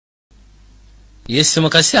Yes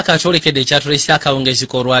mukasi akatolekedde kyatulese akawungezi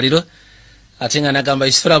k'olwaliro ate nga nagamba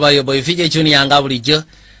isura bayo boy vije junior nga bulijjo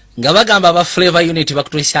nga bagamba ba Flavor Unit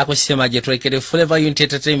bakutuusiako semaje tulekere Flavor Unit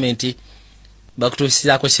Entertainment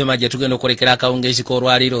bakutuusiako semaje tugenda okulekera akawungezi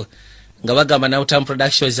k'olwaliro nga bagamba Nautam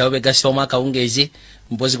Productions abo begasoma akawungezi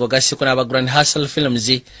mpozi ko gasiko n'aba Grand Hustle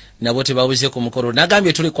Films nabo tebawuze ku mukoro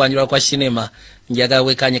nagambye tuli kwanjula kwa cinema njaga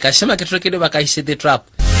wekanye kasema ketulekere bakayise The Trap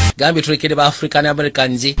gambi tulekede ba African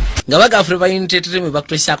Americans nga baga Flavor Unit Entertainment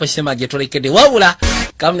bakutuusiako semaje tulekede wabula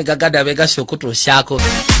kamni gagada begasho kutuusiako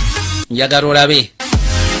njagala olabe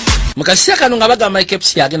mukasi kano nga baga Mike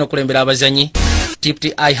Epsi agenda okulembera abazanyi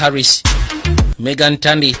Tipti I Harris Megan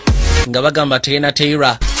Tandy nga bagamba Tena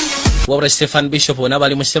Taylor wabula Stefan Bishop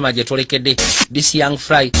onabali musemaje tolekedde This Young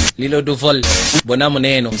Fry Lilo Duval bona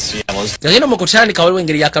muneno ngeno mukutandika waliwo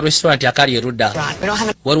engeri yaka restaurant akali erudda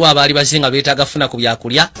waliwo abaali bazinga beetaaga funa ku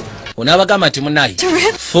byakulya onabagamba nti munayi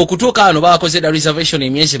fe okutuuka wano bawakoze da reservation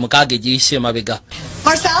emyezi mukaaga egiyise emabega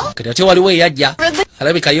kati ate waliwo eyajja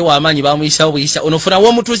alabika ye w'amaanyi bamuyisawo buyisa onofuna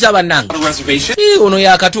w'omutuuze abannanga ono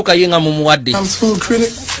yakatuuka ye nga mumuwadde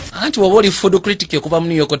anti woba oli food critic okuva mu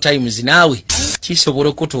New York Times naawe kisobola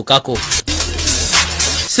okutuukako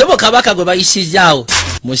sebo kabaka gwe bayisizaawo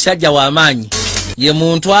musajja w'amaanyi ye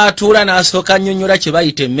muntu atuula n'asooka nnyonnyola kye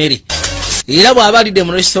bayita emmere era bw'abalidde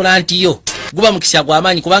mu restaurant yo guba mukisa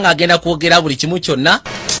gw'amaanyi kubanga agenda kwogera buli kimu kyonna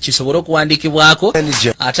kisobola okuwandiikibwako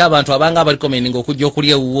ate abantu abanga abaliko meninga okujja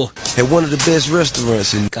okulya ewuwo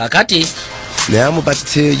kaakati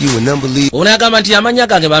onagamba nti amanya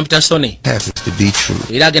gange bampita Sone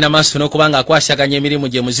era agenda maaso n'okubanga akwasaganya emirimu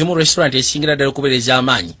gye muzimu restaurant esingira ddala okubeereza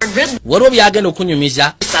amaanyi waliwo byagenda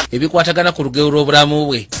okunyumiza ebikwatagana ku lugero lw'obulamu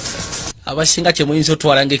bwe abasinga kye muyinza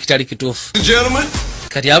otwala ng'ekitali kituufu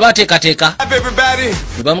kati aba ateekateeka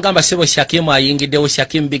ne bamugamba sebo Shakim ayingiddewo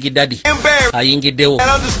Shakim Big Daddy ayingiddewo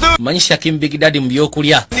manyi Shakim Big Daddy mu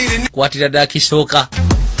byokulya kwatira ddala kisooka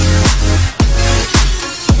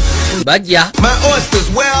bajja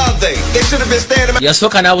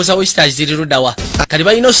yasooka n'abuuza oysters ziri luddawa kati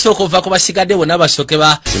balina osooka ova ku basigadde bonna basooke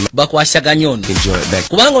bakwasaganya ono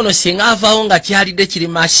kubanga ono singa avaawo nga kyalidde kiri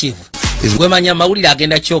massive gwemanya amawulire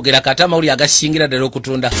agenda kyogera kati amawulire agasingira ddala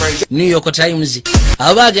okutunda New York Times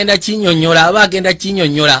aba agenda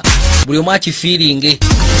kinyonnyola buli omu akifiiringe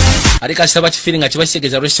ate kasita bakifiiringa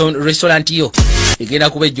kibaseegeza restaurant yo egenda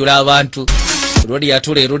kuba ejjula abantu lwodi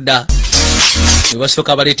yatula erudda ne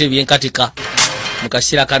basooka baleeta ebyenkatika mu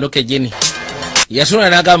kaseera kano kejeni yatula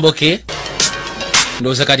n'agamba oke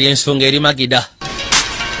ndowooza kati ensonga eri magida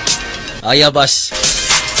aya basi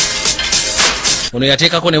ono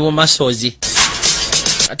yateekako ne bumasozi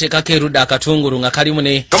ateekako erudda akatungulu nga kalimu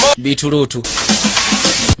ne biituluutu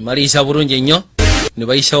maliisa bulungi ennyo ne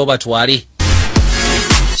bayisawo batwale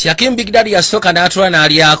Shakim Big Daddy yasooka n'atula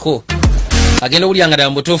n'alyako agenda okulyanga ddala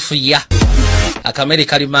mu butuufu ya akamere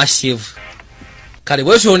kali massive kale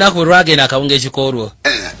bwetyo olunaku lwagenda akawungezi k'olwo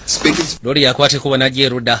lori yakwate kuba najja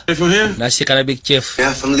erudda n'asiikana Big Chef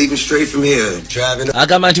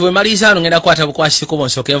agamba nti bwe maliisa ano ngenda kukwata bukwasi kubo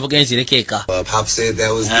nsooka envuga enzireko eka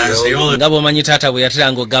nga bw'omanyi taata bwe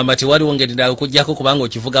yateranga ogamba ti waliwo ngeri ddala okuggyako kubanga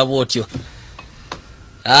okivuga bw'otyo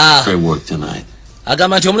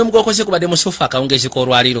agamba nti omulimu gw'okoze kubadde musufu akawungezi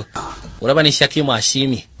k'olwaliro olaba ne Shakimu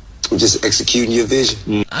asiimye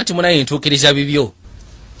anti munaye ntuukiriza bibyo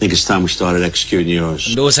I think it's time we started executing yours.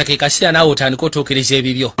 Ndowooza ke kaseera naawe otandika otuukiriza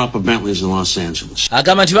ebibyo Up at Bentley's in Los Angeles.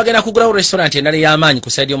 agamba nti bagenda kugulawo restaurant endala y'amaanyi ku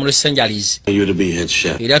saidi y'omu Los Angeles You to be head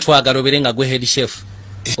chef. era twagala obeere nga gwe head chef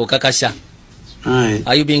okakasa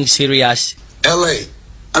are you being serious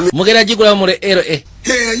mugenda gigulawo mu LA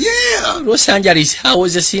Los Angeles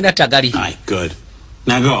awoze siina tagali Good.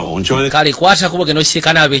 Now go. Enjoy the kale kwata kubo genda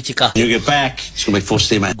osiikana ab'ekika you get back, it's gonna be full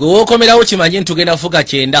steam ahead. gwe wookomerawo kimanyi nti tugenda kufuga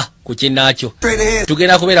 9 ku kinnaakyo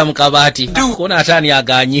tugenda kubeera mu kabaati kona ataani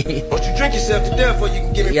aganye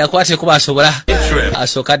yakwate kuba asobola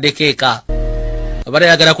asooka addeko eka abala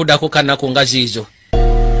yagala kuddako kannaku nga ziizo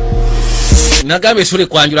nagambye tuli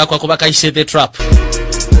kwanjula kwakuba kayise The Trap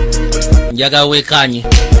njagala weekanye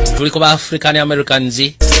tuli kuba African Americans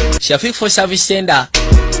Shafik for Service Center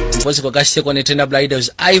mpozi kwa gaseko ne Tender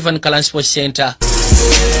Bridals Ivan Kalan Sports Center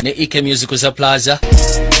ne Ike Music za Plaza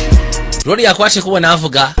Rodi yakwate kuba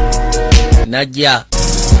navuga najja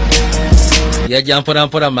yajja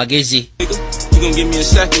mpora magezi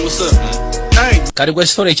kali gwe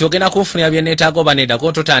story kyogenda kunfunira bye neetaaga oba nedda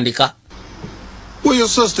kontotandika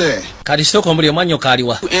kali soko muli omwanyo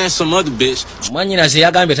kaliwa mwanyinaze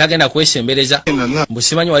yagambye tagenda kwesembereza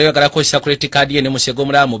mbusimanyi wali yagala kozesa credit card ye ne musego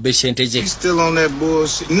mulaba mu besente ze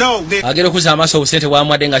agera okuza amaaso obusente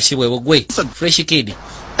bwamwadde nga si bwe bugwe fresh kid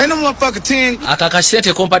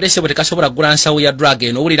akakasente kompadese bwe tekasobola kugula nsawo ya drug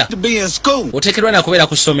eno owulira oteekerwa nakubeera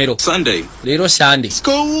ku ssomero leero Sunday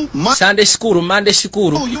school Monday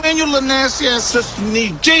school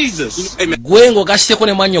gwe ng'ogasseko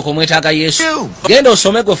ne mwannyoko mwetaaga Yesu genda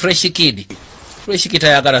osome gwe fresh kid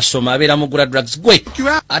tayagala soma abeera mugula drugs gwe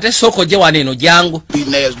ate sooka ojje wano eno jangu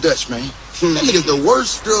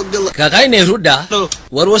kakali ne Ruda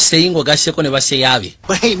waliwo seyingo ogasseko ne baseyaabe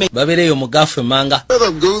babeereeyo mu gaafu emanga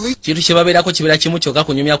kintu kye babeerako kibeera kimu kyokka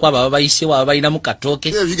kunyumyako abo ababayisewo aba balinamu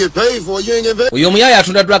katooke oyo omuyaaya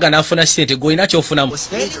atunda draga n'afuna sente gwe olina kyofunamu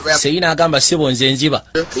seyi n'agamba sebo nze njiba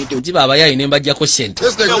abayaayi ne mbajjako sente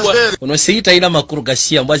ono seyi talina makulu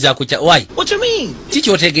gasiya mbwa zakukya wayi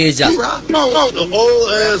kikyotegeeza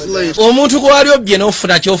omuntu gwe wali obbye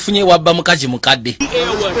n'ofuna kyofunye wabba mukazi mukadde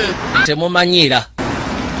temumanyiira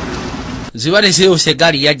ziba tezeyose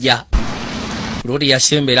egaali yajja lodi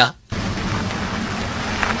yasembera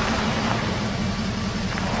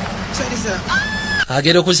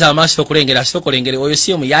agera okuza amaaso okulengera sokolengere oyo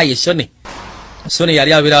si omuyaaye sone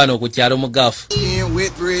yali abeera wano ku kyalo mu gaafu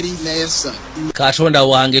katonda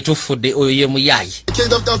wange tufudde oyo ye muyaaye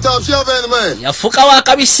yafuuka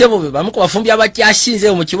wakabise bube bamu ku bafumbi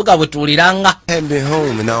abakyasinzeewo mu kibuga bwe tuwuliranga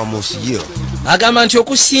agamba nti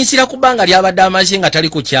okusinziira ku bbanga lyabadde amaze nga tali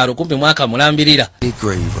ku kyalo kumpi mwaka mulambirira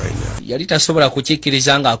yali tasobola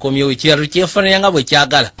kukikkiriza ng'akomyewo ekiralo kyefaananya nga bwe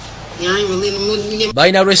kyagala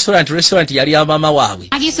balina restaurant yali ya maama waabwe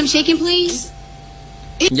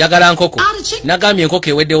njagala nkoko nagambye enkoko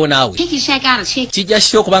eweddewo naawe kijja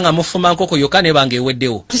kiki okubanga mufuma nkoko yokka nebanga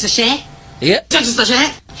eweddewo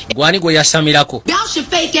gwani gwe yasamirako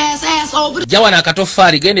jja wano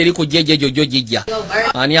akatofaali genda eri ku jjejejo jo jijja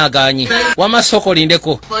ani agaanyi wama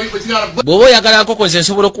sokolindeko bw'oba oyagala nkoko nze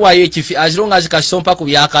nsobola okuwaayo ekifi azironga zikasompa ku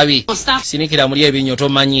byakabi sinikira muli ebinyo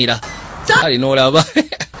tomanyiira kale noolaba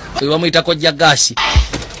oyo bamuyitako jja gaasi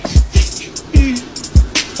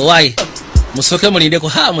owayi musoke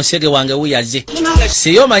mulindeko musege wange wuyaze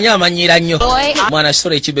siyo manya amanyiira nnyo mwana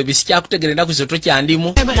solo ekibebi sikyakutegere ennaku zo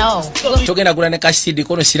tokyandimu togenda gula ne kasidi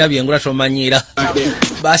kono sirabye engula tomanyiira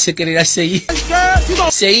basekerera seyi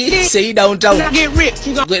downtown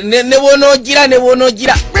ne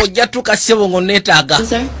bwonoogira ojja tuka ssebo ng'oneetaaga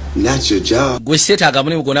gwe seetaaga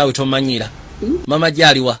mulimu gonaawe tomanyiira mama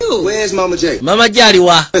gyaliwa manager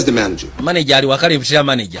aliwa kale mpitira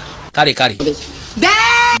manager kale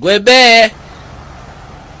gwe be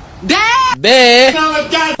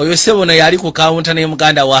oyo sebo yali ku kawunta ne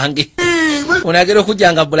muganda wange onagera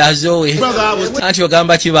okujjanga bulazo we anti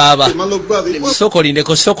ogamba kibaaba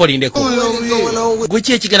sokolindeko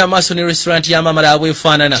gwiki ekigenda maaso ne restaurant ya mama laabwe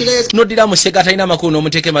efaanana noddira musega talina makulu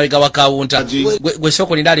n'omuteeke mabega wa kawunta gwe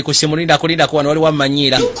sokolinda ali ku simu kulinda ku wano wali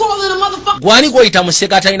wammanyiira gwani gwoyita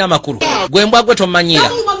musega talina makulu gwe mbwa gwe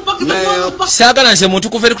tomanyiira saagala nze muntu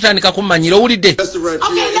kuva eri kutandika kummanyiira owulidde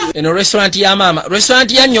eno restaurant ya mama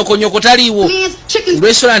restaurant ya nyokonyoko taliiwo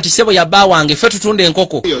restaurant sebo ya bba wange ffe tutunda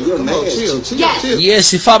enkoko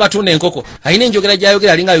yes fe abatunda enkoko ayina enjogera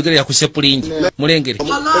gyayogera alinga ayogerera ku sepulingi mulengere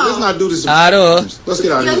alo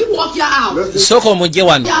sooka omugye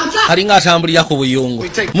wano alinga atambulira ku buyungu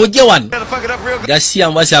mugye wano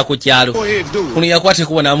gasiya mbwasa ku kyalo kuno yakwate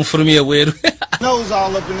kubona amufulumya ebweru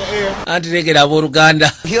anti legera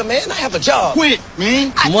abooluganda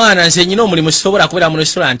mwana nze nyina omulimu sisobola kubeera mu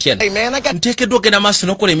restaurant eno nteekeddwa ogenda maaso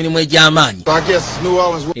n'okola emirimu egy'amaanyi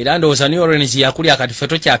era ndowooza New Orleans yakulya kati ffe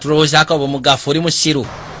tokyatulowoozaako obumugafu oli musiru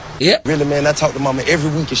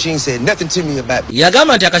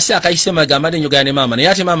yagamba nti akaseera akayise magamba enjogera ne maama naye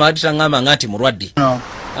ate maama ati taŋŋamba nga nti mulwadde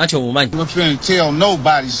anti omumanyi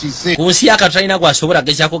ku nsi yakati talina gwasobola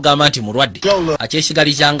gezaako kugamba nti mulwadde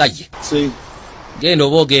akyesigalizanga ye genda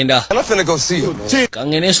oba ogenda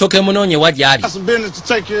kangene nsooke munoonye wa gyali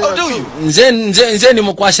nze ndi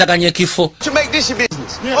mukwasaganya ekifo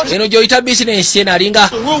eno gy'oyita bizinensi eno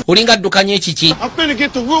olinga addukanya ekiki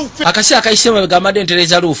akaseera akayise mabega amadde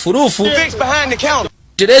ntereza luufu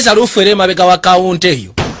tereza luufu era emabega wa kawunta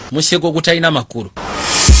eyo musego ogutalina makulu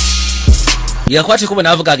yakwatekuba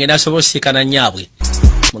naavuga agenda asobola osiikana nyaabwe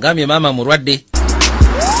mugambye maama mulwadde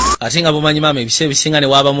ate nga bumanyi maama ebiseera ebisinga ne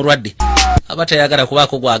waaba mulwadde aba tayagala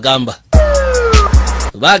kubaako gwagamba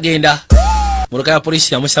bagenda muluka ya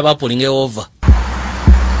polisi yamusaba pulinga eova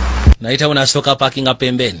nayitawo nasooka parkinga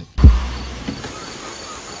pembeni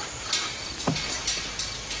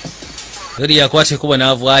eri yakwata ekuba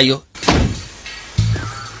naavaayo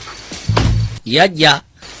yajja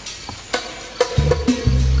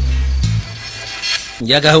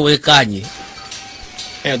njagala weekanye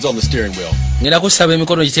ngenda kusaba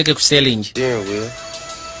emikono giteeke ku steeringi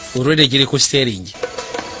olwedde giri ku steeringi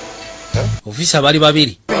ofisa bali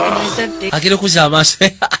babiri agire kuza amaaso.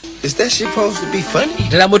 Is that shit supposed to be funny?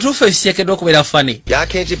 Ddala mutuufu ekiteekeddwa okubeera funny. Y'all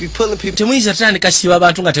can't just be pulling people. Temuyinza tandika siba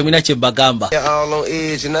abantu nga temulina kye mbagamba. They're all on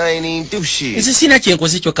edge and I ain't even do shit. Nze sina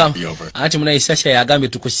kyenkoze kyokka. Anti munaye Sasha yagambye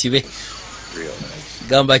tukusibe.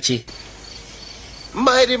 Gamba ki?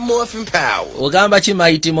 Mighty Morphin Powers. Ogamba ki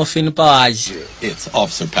Mighty Morphin Powers? It's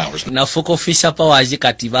Officer Powers. Nafuka Officer Powers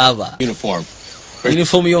kati baba.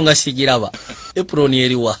 Uniform yo nga sigiraba. Apron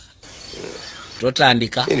eriwa.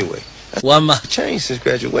 Totandika. Anyway. Wama. Changed since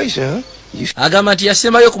graduation, huh? Agamba nti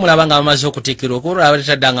yasembayo okumulaba nga amaze okutikira okulaba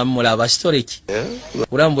tetaddanga mumulaba storage.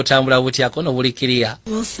 Bulamu butambula butya kono buli kiriya.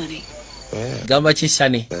 Well, Sonny. Gamba ki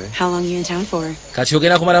Sunny? How long are you in town for? Kati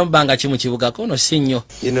ogenda kumala mu bbanga ki mu kibuga kono si nnyo.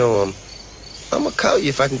 You know, I'm gonna call you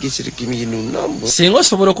if I can get you to give me your new number. Singa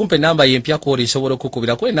osobola okumpa ennamba y'empya kwoli nsobola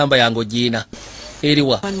okukubirako ennamba yange ogiina.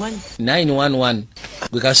 Eriwa 911.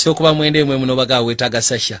 Gwe kasi okuba mwenda emwe muno bagaawo weetaaga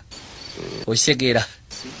Sasha. Okitegeera.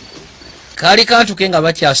 Kaali kantu ke nga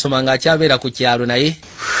bakyasoma ng'akyabeera ku kyalo naye.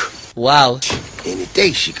 Wow.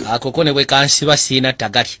 Akoko ne bwe kansiba siina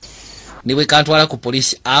ttagali. Ne bwe kantwala ku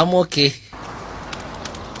poliisi amoke.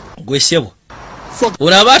 Gwe ssebo.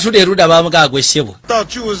 Olaba atudde erudda baamugaa gwe ssebo.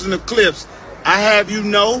 Thought you was in the clips. I have you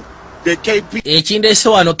know that KP. Ekindeese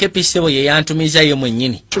wano KP ssebo ye yantumiza ye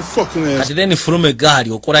mwennyini. Kati then fuluma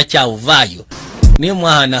eggaali okola kyawuvaayo. Ne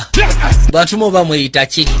mwana. Bwatuma oba mweyita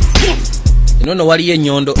ki? Eno no waliyo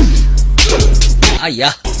ennyondo.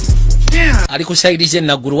 Aya. Ali kusaidiza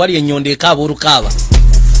enaggulu wali ennyondo ekaaba olukaaba.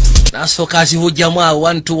 Nasooka azihujjamu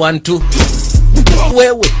awo 1212.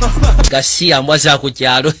 Wewe. Gasiya mbwa za ku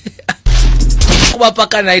kyalo. Kuba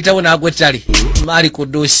paka nayitawo n'agwetali. Mali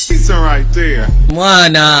kudusi.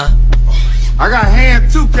 Mwana. I got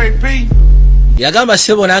hand too, KP. Yagamba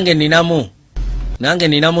ssebo nange ninamu. Nange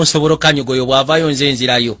ninamu nsobola okkanyogoyo bw'avaayo nze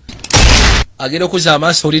nzirayo. Agenda okuza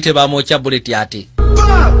amaaso oli tebaamwokya buleti ate.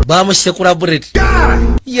 Baamusekula buleti.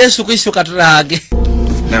 Yesu Kristo katulage.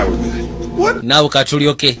 Naawe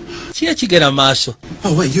katulyoke. Ki ekigenda maaso?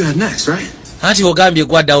 Oh, wait, you had next, right? Anti ogambye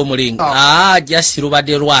gwaddawo mulinga. Jasi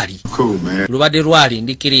lubadde lwali. Cool, man. Lubadde lwali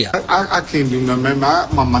ndikiriya. I can't do nothing,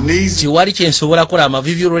 man. My knees. Tiwali kye nsobola kola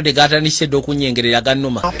amavivi olwedde gatandise okunyengerera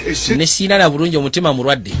gannuma. Ne siina na bulungi omutima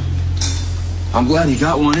mulwadde. I'm glad he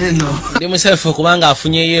got one in though. Ndi musafu kubanga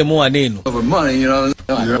afunyeyo emu wano eno. Over money, you know.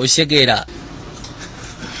 Osegeera.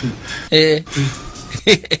 How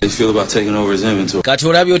you feel about taking over his inventory? Kati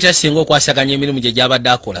olabye otya singa okwasaganya emirimu gye gy'abadde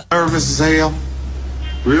akola. Nervous as hell.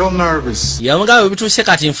 Real nervous. Yamugamba bituuse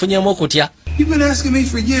kati nfunyemu okutya. You've been asking me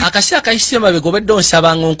for years. Akaseera kayise emabega obedde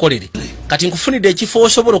onsabanga onkolere. Kati nkufunidde ekifo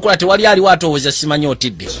osobola okukola tewali aliwo atowooza simanyi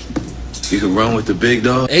otidde. You can run with the big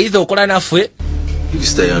dog. Either okola naffe. You can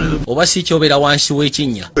stay under the. Oba si kyobeera wansi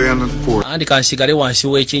w'ekinnya. Stay under the port. Andi kansigale wansi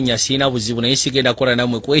w'ekinnya siina buzibu naye sigenda kola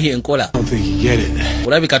nammwe kweyo enkola. I don't think you get it.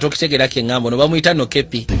 Olabika tokitegeera ke ŋŋamba no bamuyita no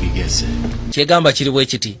kepi. I think he gets it. Kyegamba kiri bwe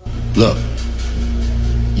kiti. Look,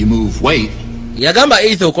 you move weight Yagamba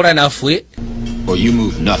either okola naffe or you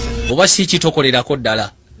move nothing. oba si kitokolerako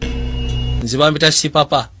ddala. Nze bambita si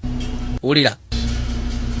papa. Wulira.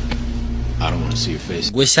 I don't want to see your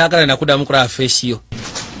face. Gwe saagala nakuddamu kulaba feesi yo.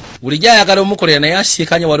 Bulijjo ayagala omukolera naye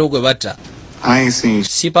asiikanye waliwo gwe batta. I ain't seen.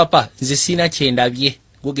 Si papa, nze siina kyendabye.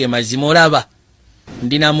 Guge mazima olaba.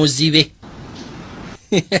 Ndina muzibe.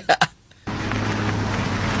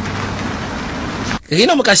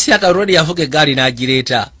 Kino mu kaseera ka road yavuga eggaali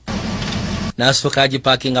n'agireeta. N'asooka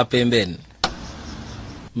agipaakinga pembeni.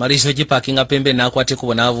 Marizo gipaakinga pembeni n'akwata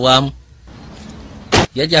ekkubo n'avaamu.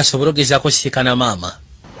 Yajja asobole okugezaako siikana maama.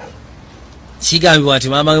 Kigambibwa nti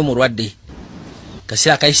maama we mulwadde.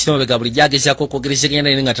 Kaseera kayise mabega bulijjo agezaako okwogerezeganya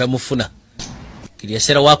naye nga tamufuna. Kiri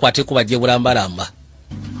eseera waakwata ekkubo ajje bulambalamba.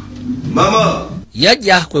 Mama!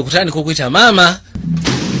 Yajja kwe kutandika okuyita maama.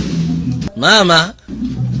 Maama.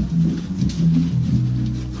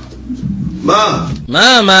 Ma!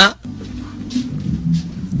 Maama.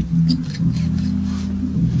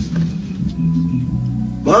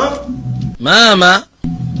 Ma! Maama.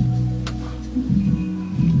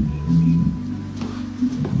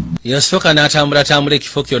 Yasooka n'atambula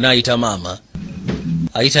ekifo kyonna ayita maama.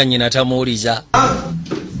 Ayita nnyina tamuwuliza.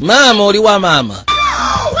 Maama oliwa maama.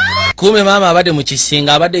 Kume maama abadde mu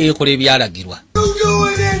kisinga abadde yeekola ebyalagirwa.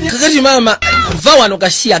 Kakati maama va wano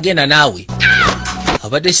gasi agenda naawe.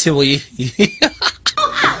 Abadde ssebo ye.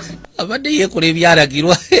 Abadde yeekola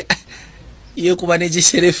ebyalagirwa. Yeekuba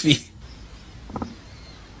n'egiserefi.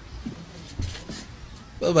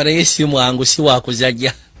 Baba naye si mwangu si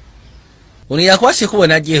wakuzajja. Ono yakwasa ekkubo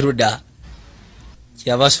n'ajja erudda.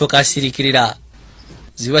 Kyava asooka asirikirira.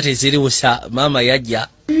 Ziba teziriwusa maama yajja.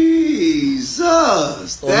 Jesus!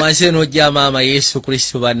 Cuz. Omaze n'ojja maama Yesu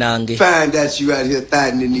Kristo banange. Find that you out here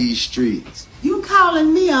fighting in these streets. You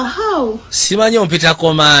calling me a hoe? Simanyi ompita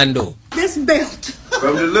komando. This belt.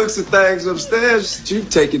 From the looks of things upstairs, you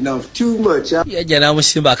taking off too much. Yajja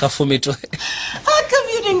n'amusimba akafumito. How come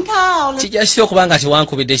you didn't call? Kijasi okubanga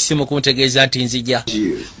tewankubidde essimu kuntegeeza nti nzija.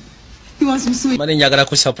 You want some sweet? Mane njagala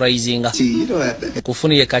ku surprisinga. See, you don't have to.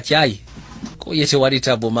 Kufunire kachai. Kuye tewali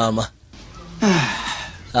tabu mama.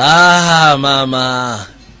 Ah, mama.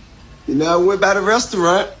 You know, I went by the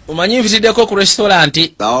restaurant. Umanyi nvitiddeko ku restaurant.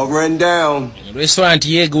 It's all run down. Restaurant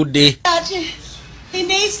yeegudde. He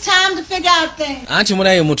needs time to figure out things. Anti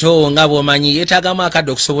munaye muto nga bw'omanyi yeetaagamu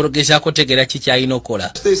akadde okusobola okugezaako tegeera kiki alina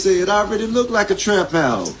okukola. They say it already looked like a tramp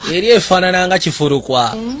house. Eri efaanana nga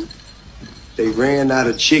kifurukwa. They ran out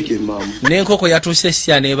of chicken, mama. N'enkoko yatuuse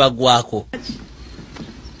essya n'ebagwako.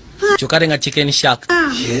 Kyokka nga chicken shack.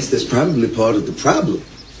 Yes, that's probably part of the problem.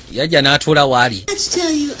 Yajja n'atuula waali. Let's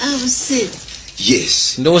tell you I was sick.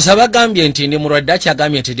 Yes. Ndowooza bagambye nti ndi mulwadde,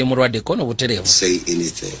 akyagambye nti ndi mulwadde ko n'obutereevu. Say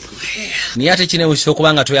anything. Naye ate kineewusa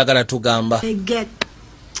okuba nga toyagala tugamba. They get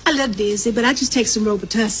a little dizzy, but I just take some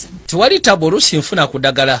Robitussin. Tewali tabu oluusi nfuna ku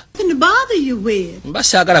ddagala. Nothing to bother you with. Mba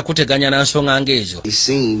saagala kuteganya na nsonga ng'ezo. You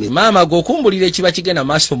seen it. Maama gw'okumbulira ekiba kigenda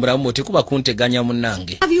maaso mulamu tekuba kunteganya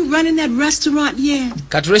munnange. Have you run in that restaurant yet?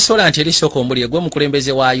 Kati restaurant eri sooka ombulire gwe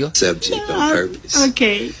mukulembeze waayo. Subject on purpose.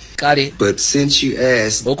 Okay. Kale But since you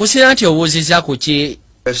asked okusinga nti obuuzizza ku ki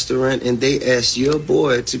restaurant and they asked your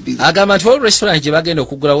boy to be agamba nti waliwo restaurant gye bagenda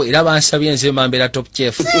okuggulawo era bansabye nze mambeera top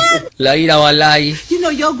chef. Layira walayi. You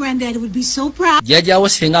know your granddaddy would be so proud. Jjajjaawo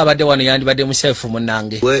singa abadde wano yandibadde museefu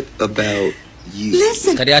munnange. What about you?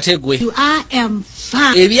 Listen, Kati ate gwe I am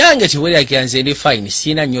fine. ebyange teweerakira nze ndi fine,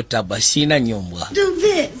 siina nnyo tabba, siina nnyo mbwa. Do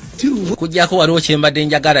this. Kujjako waliwo kyembadde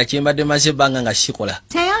njagala, kyembadde maze ebbanga nga sikola.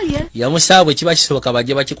 Tell you. Yamusaba bwe kiba kisoboka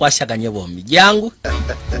bajje bakikwasaganye bombi. Jangu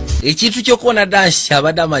ekintu ky'okuwona dansi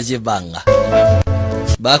abadde amaze ebbanga.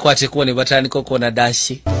 Bakwate kuwo ne batandika okuwona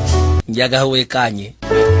dansi. Njaga weekanye.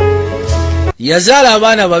 Yazaala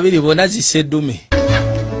abaana babiri bonna ziseddume.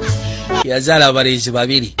 Yazaala abalenzi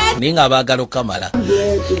babiri naye nga baagala okamala.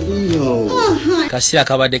 Kasiira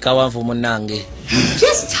kabadde kawanvu munnange.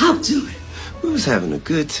 Just talk to him. We was having a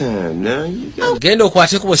good time. Now you got Genda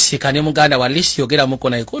okwate ku busika ne muganda wa lisi yogeramuko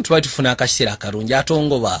naye ko tuba tufuna akaseera akalungi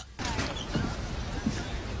atongoba.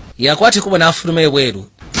 Yakwate kubo n'afuluma ebweru.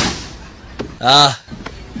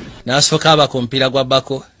 N'asooka aba ku mupiira gwa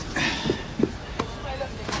bako.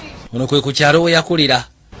 Muno kwe ku kyalo we yakulira.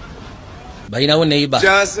 Balinawo neiba.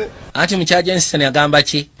 Johnson. Anti mukyala Jensen yagamba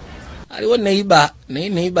ki? Aliwo neiba, naye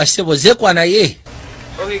neiba sebo zekwa naye.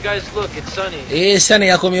 Okay guys, look, it's sunny. Sane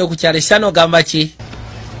yakomyewo ku kyalo. Sane ogamba ki?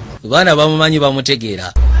 Baana bamumanyi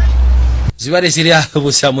bamutegeera. Zibale ziri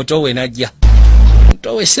abusa muto we najja.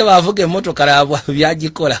 Muto we seba avuga emmotoka labwa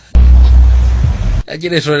byagikola.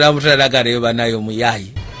 Agiretolera mutalagala yo banayo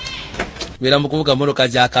muyayi. Bera mu kuvuga mmotoka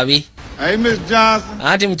za kabi. Hey, Miss Johnson.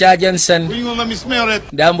 Anti mukyala Jensen. When you gonna let me smell that?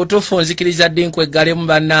 Dambutufu nzikiriza ddi nkweggale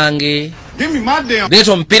bannange. Give me my damn.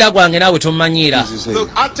 Leeta omupiira gwange naawe tomanyiira. Look,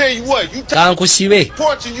 I'll tell you what. You take Kankusibe.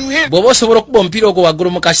 porch and you hit. Bw'oba osobola okuba omupiira ogwo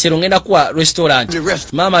waggulu mu kasero ngenda kuwa restaurant.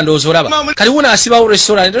 Maama ndowooza olaba. Kati wuno asibawo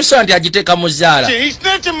restaurant. Restaurant agiteeka mu zzaala. He's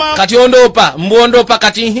snitching, mom. Kati ondoopa, mbwondoopa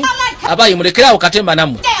kati. Abayi mulekerawo katemba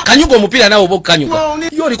nammwe. Kanyuga omupiira naawe oba okukanyuga.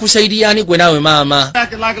 Yo oli kusaidiya ani gwe naawe maama.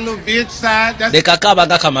 Acting like a little bitch side. That's Leka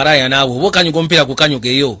kabaga kamaraya naawe oba okanyuga omupiira gukanyuga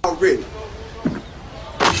eyo. already.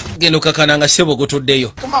 Genda okakana nga ssebo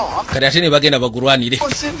gutuddeyo. come on. Kati ate ne bagenda bagulwanire.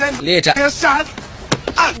 Leeta. Headshot.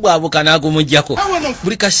 Bwabuka n'agumuggyako.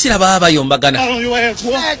 Buli kaseera baba bayombagana. On your ass,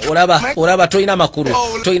 boy. Olaba toyina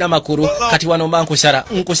makulu. Kati wano mba nkusala.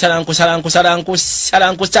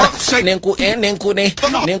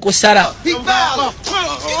 Nenkusala.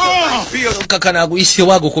 Kakana aguyise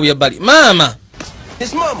waago kubya bbali. Maama.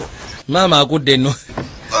 His mama. Maama agudde nno.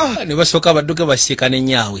 Ne basooka badduke basika ne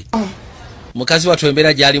nnyaabwe. Mukazi wattu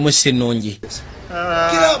embeera gy'alimu si nnungi.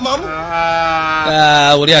 Get up,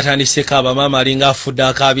 mama. Oli atandise kaaba maama alinga afudde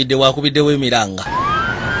akaabidde wakubiddewo emiranga.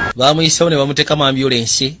 Bamuyisewo ne bamuteeka mu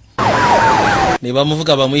ambulensi. Ne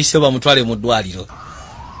bamuvuga bamuyisewo bamutwale mu ddwaliro.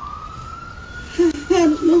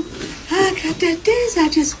 I got that dizzy. I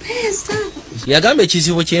just passed out. Yagamba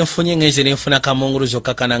ekizibu kyenfunye ngenze nenfuna kamungulu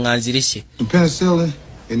zokka kana nga nzirise. Penicillin,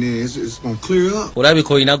 and then it's gonna clear up.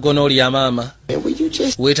 Olabika olina gonoolya maama. Man, will you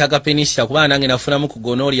just Weetaaga penisita kuba nange nafunamu ku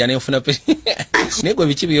gonoolya nenfuna naye gwe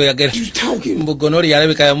biki byoyagera. you talking? Mbu gonoolya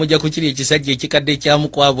alabika yamujja ku kiri ekisajja ekikadde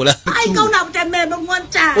ekyamukwabula. I ain't going out with that man him one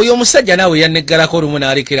time. Oyo musajja nawe yaneggalako olumu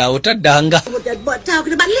n'alekerawo taddanga. What that butt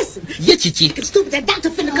talking about? Listen. Ye kiki? It's stupid. That doctor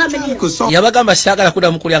finna come in here. Yabagamba saagala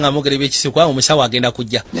kuddamu kulya nga mwogera ebyekisi kubanga omusawo agenda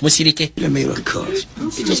kujja. Musirike.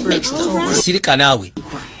 Sirika naawe.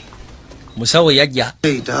 Musawo yajja.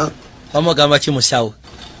 Bamugamba ki musawo?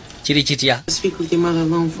 Kiri kitya?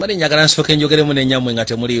 Bali njagala nsooke njogeremu n'ennyammwe nga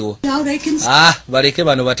temuliiwo. Baleke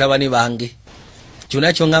bano batabani bange.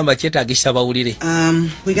 Kyonna ky'ongamba kyetaagisa bawulire.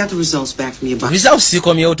 We got the results back from your body. Results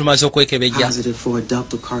zikomyewo tumaze okwekebejja. Positive for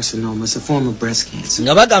adductal carcinoma, it's a form of breast cancer.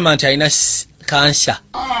 Nga bagamba nti alina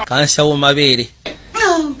kansa w'amabeere.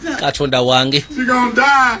 Katonda wange.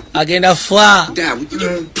 Agenda fa.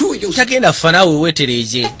 Tagenda fa naawe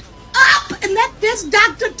weetereeze.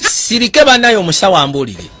 Sirike bannayo omusawo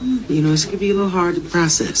ambuulire. You know, it's going to be a little hard to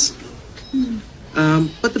process.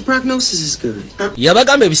 But the prognosis is good.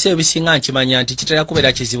 Yabagamba ebiseera ebisinga nkimanya nti kitera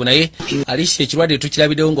kubeera kizibu naye alisi ekirwadde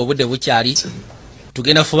tukirabiddewo ng'obudde bukyali.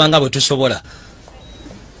 Tugenda fuba nga bwe tusobola.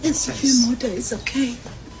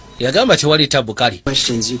 Yagamba tewali tabu kali.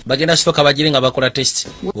 Bagenda sooka bagire nga bakola test.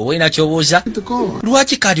 Bwe olina ky'obuuza.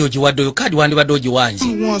 Lwaki kaadi ogiwadde oyo? Kaadi wandibadde ogiwanze.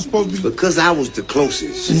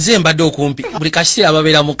 Nze mbadde okumpi. Buli kaseera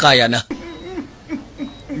ababeera mukaayana.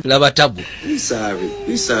 Laba tabu.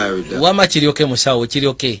 Wama kiryoke musawo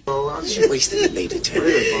kiryoke.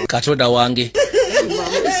 Katonda wange.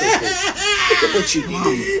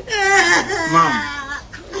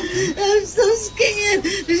 I'm so scared.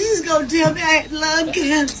 This is gonna tell me I had lung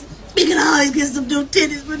cancer. We can always get some new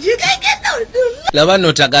titties, but you can't get no new. Laba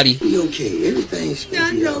no tagali. You okay? Everything's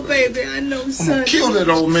I know, baby. I know, son. Kill that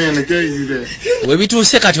old man that gave you that. We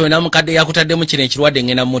bituuse kati wena mukadde yakutaddemu kino ekirwadde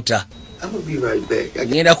ngenda mutta. I'm gonna be right back.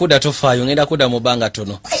 Ngenda kudda tofaayo, ngenda kudda mu bbanga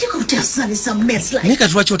tono. Why you gonna tell Sonny some mess like Naye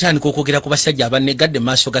kati lwaki otandika okwogera ku basajja abannegadde mu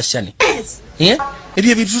maaso ga Sani? this?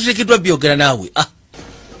 Ebyo ebintu tuteekeddwa byogera naawe.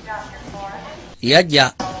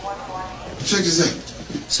 Yajja. Check this out.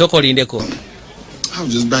 Soko lindeko. I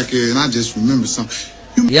was just back here and I just remembered something.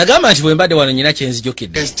 Yagamba nti bwe mbadde wano nyina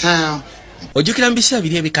kyenzijukidde. This towel Ojjukira mu biseera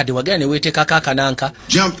biri ebikadde wagenda ne weeteekako akananka.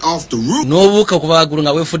 jumped off the roof. N'obuuka okuva waggulu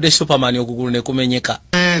nga weefudde Superman okugulu ne kumenyeka.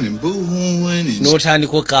 And boo-hooing and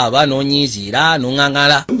N'otandika okaaba n'onyiiziira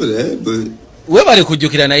n'oŋŋaŋala. Remember that, but Weebale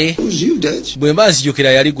kujjukira naye. it was you, Dutch. Bwe mba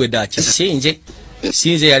nzijukira yali gwe Dutch.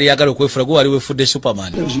 Sinze yali yagala okwefula gwe wali weefudde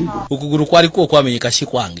Superman. Okugulu kwaliko okwamenyeka si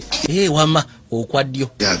kwange. Wamma okwa ddyo.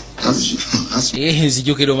 yeah, that's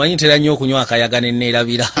Nzijukira omanyi ntera nnyo okunywa akayaga ne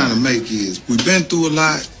neerabira. trying to make is we've been through a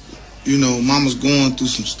lot. You know, mama's going through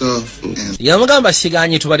some stuff and Yamugamba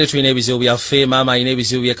siganye tubadde tulina ebizibu byaffe, maama alina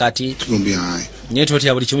ebizibu bye kati. it's gonna be alright. Naye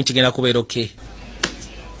totya buli kimu kigenda kubeera okay.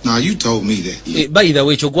 Now you told me that. By the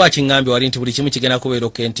way, ekyo gwakingambye wali nti buli kimu kigenda kubeera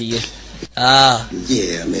okay nti ye.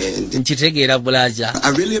 Yeah, man. Nkitegeera bulaza.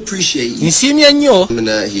 I really appreciate you Nsiimye nnyo coming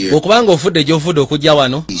out here. okubanga ofudde gy'ofudde okujja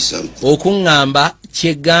wano Something okuŋŋamba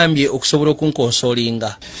kyegambye okusobola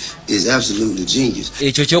okunkonsoolinga. is absolutely genius.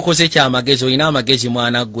 Ekyo ky'okoze ky'amagezi, olina amagezi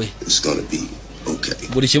mwana ggwe. It's gonna be okay.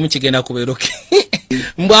 Buli kimu kigenda kubeera okay.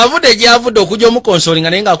 Mbw'avudde gy'avudde okujja omukonsoolinga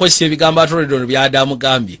naye ng'akozesa ebigambo atoleddono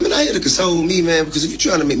by'adamugambye. But I had to console me, man, because if you're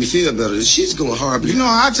trying to make me feel better, she's going horribly. You know,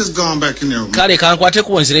 I just gone back in there. Kale kankwate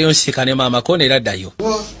ku nzireyo nsika ne maama ko neera ddayo.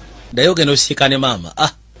 What? Ddayo genda osika ne maama.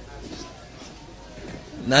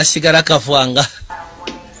 N'asigala kafwanga.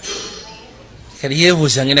 Kali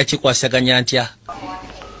yeebuuza ngenda kikwasaganya ntya.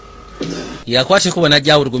 Yakwate kuba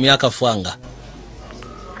najja awulugumya akafwanga.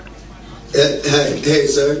 Hey,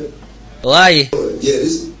 sir. Why? Yeah,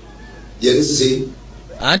 this is he.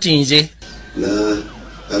 Anti nze. Nah,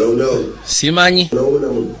 I don't know. Simanyi. I don't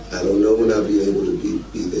know when I'll be able to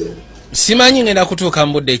be there. Simanyi ngenda kutuuka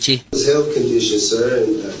mu budde ki. His health condition, sir,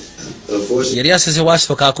 and unfortunately, Yali aseze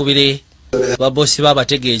wasooka akubire babbosi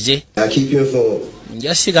baabategeeze. I keep you informed.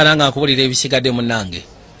 Nja sigala nga nkubulira ebisigadde munnange.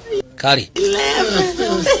 Kale.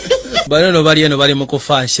 Bano bali eno bali mu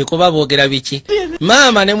kufansi kuba boogera biki.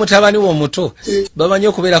 Maama ne mutabani wo omuto bamanyi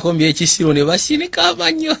okubeerako mu byekisiru ne basinika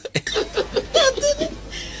amannyo.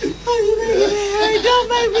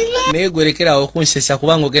 Naye gwerekerawo okunsesa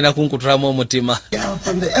kubanga ogenda kunkutulamu omutima.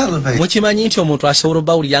 Mukimanyi nti omuntu asobola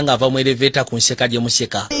obbawulira ng'ava mu elevator ku nseka gye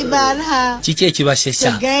museka. Kiki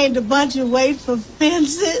ekibasesa?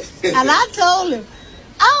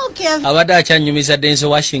 Abadde akyanyumiza Denzel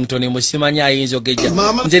Washington musimanyi ayinza ogejja.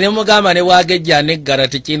 Nze ne mugamba ne bwagejja neggala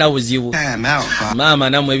tekirina buzibu. Maama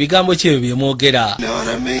nammwe ebigambo ki ebyo bye mwogera?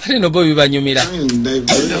 Kale no bo bibanyumira.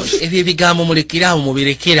 Ebyo ebigambo mulekerawo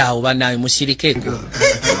mubirekeraawo bannaabwe musirikeeko.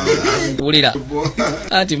 Ulira.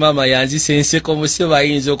 Anti mama yanzise enseko museba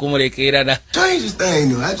ayinza okumulekerana. Strangest thing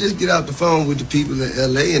though, I just get off the phone with the people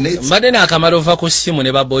in LA and they mbadde naakamala ova ku ssimu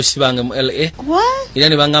ne baboosi bange mu LA. Era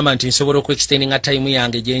ne bangamba nti nsobola okuextendinga time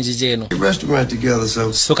yange gye nzize eno. restaurant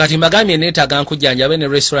together So kati mbagambye neetaaga nkujjanjabe ne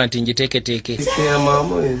restaurant ngiteeketeeke.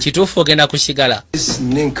 Kituufu ogenda kusigala.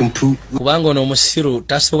 Kubanga ono omusiru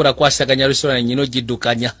tasobola kwasaganya restaurant nyino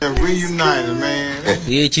giddukanya.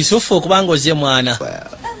 Kisuufu okubanga ozze mwana.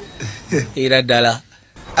 Era ddala.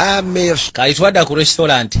 Kati twadda ku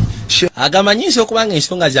restaurant. Agamba nyinza okubanga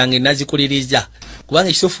ensonga zange nazikuliriza. Kubanga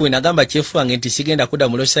ekisuufu we nagamba kyefu wange nti sigenda kudda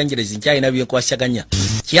mu Los Angeles nkyalina byenkwasaganya.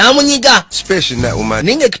 Kyamunyiga.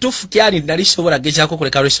 Ninga ekituufu kyali nali sobola gezaako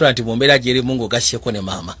kuleka restaurant mu mbeera gyerimu ng'ogasseko ne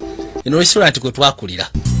maama. Eno restaurant kwe twakulira.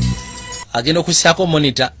 Agenda okussako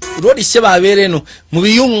monitor. Lodi seba abeera eno mu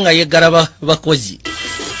biyungu nga yeggala bakozi.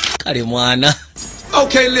 Kale mwana.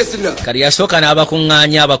 Okay, listen up. Kali yasooka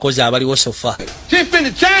n'abakuŋŋaanya abakozi abaliwo sofa.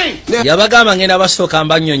 Yabagamba ngenda basooka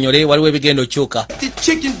mbannyonnyole waliwo ebigendo kyuka.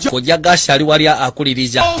 Kojja gaasi ali wali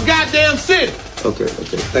akuliriza.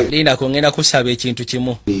 Linda ngenda kusaba ekintu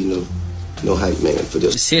kimu.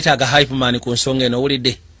 Seetaaga hype man ku nsonga eno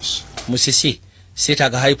owulidde. Musisi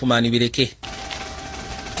seetaaga hype man bireke.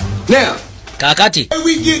 Now, kakati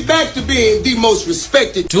we get back to being the most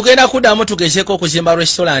respected. Tugenda kuddamu tugezeeko okuzimba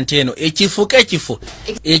restaurant eno ekifuko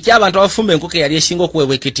eky'abantu abafumba enkoko yali esinga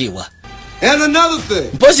okuweebwa ekitiibwa. And another thing.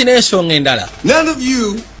 Mpozi n'ensonga endala. None of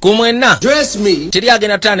you ku mwenna dress me. Teri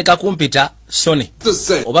agenda tutandika kumpita Sony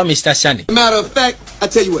oba Mr. Shani. Matter of fact, I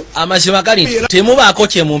tell you what. Amazima gali temubaako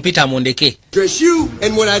kye mumpita mundeke. Dress you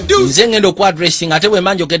and when I do. Nze ngenda okwa dressing ate bwe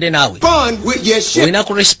manja ogedde naawe. With your shit. Olina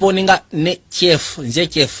ku respondinga ne chef. Nze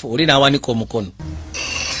chef oli n'awanika omukono.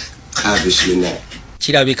 Obviously not.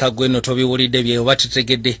 Kirabika gwe no tobiwulidde bye oba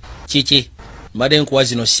tutegedde. Kiki? Mbadde nkuwa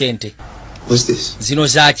zino ssente. What's this? Zino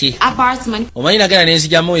zaki? Omanyi nagenda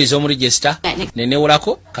nenzijjamu ez'omu register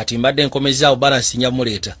nenewolako kati mbadde nkomezaawo balance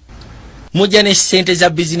njamuleeta. Mujja ne ssente za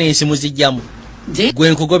bizinensi muzijjamu.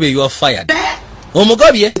 Gwe nkugobye you are fired.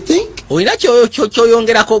 Omugobye? Olina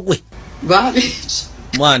kyoyongerako gwe.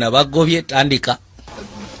 Mwana bagobye tandika.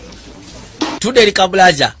 Tudde eri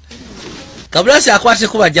Kabulaza. Kabulaza akwate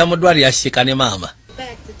kubajja mu ddwaliro asika ne maama.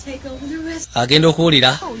 Agenda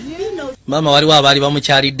okuwulira. Mama waliwo abaali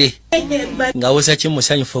bamukyalidde. Ngawuza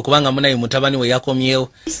kimusanyufu okubanga munaye mutabani we yakomyewo.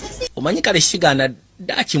 Omanyi kale sigana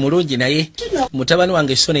Daki mulungi naye mutabani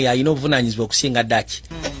wange Sone yalina obuvunaanyizibwa okusinga Daki.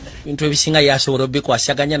 Bintu ebisinga yasobola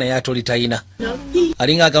obikwasaganya naye atoli talina.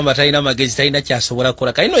 Alinga agamba talina amagezi talina kyasobola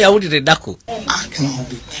kukola. Kale no yawulira eddako.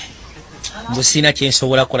 Mbusina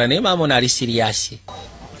kyensobola kukola naye maama ono ali siriyasi.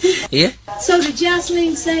 So did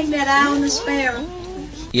Jocelyn sing that Eye on the Sparrow?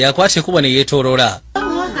 Yakwata ekubo ne yeetooloola.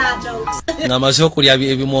 Ng'amaze okulya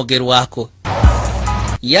ebimwogerwako.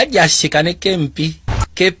 Yajja asika ne Kepi.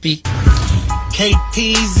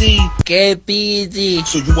 KPZ.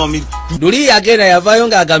 So you want me? Duli yagenda yavaayo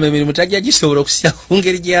ng'agamba emirimu tajja gisobola okusira ku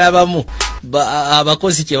ngeri gye yalabamu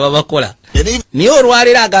abakozi kye babakola. Niye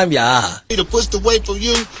olwaleero agambye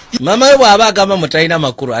mama we bw'aba agamba mutalina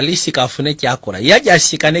makulu alisi kafune kyakola. Yajja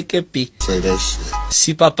asika ne Kepi.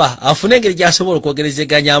 Si papa afune engeri gy'asobola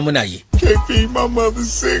okwogerezeganyaamu naye. KP, my mother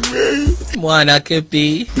sing, man. Mwana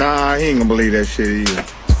Kepi. Nah, I ain't gonna believe that shit either.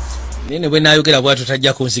 Nene bwe naayogera bw'atyo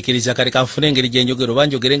tajja kunzikiriza kale kanfune engeri gye njogera oba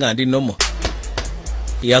njogere nga ndi nomo.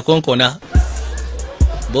 Yakonkona.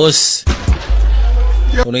 Boss.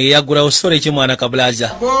 Ono ye yaggulawo sole ki mwana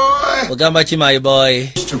Kabulaza. Ogamba ki my boy?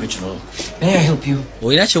 May I help you?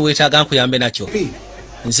 Olina kye weetaaga nkuyambe nakyo.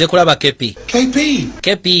 Nze kulaba Kepi.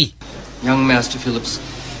 Kepi. Young Master Phillips.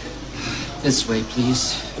 This way,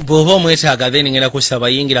 please. Bw'oba omwetaaga then ngenda kusaba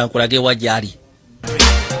yingira nkulage wa gy'ali.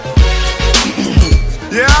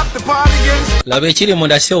 Laba ekiri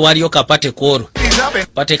munda si waliyo kapate koro.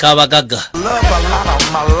 Pate k'abagagga.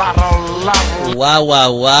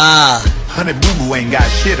 Wa. Honey Boo Boo ain't got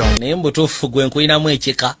shit on. Naye mbutuufu gwe nkuyinamu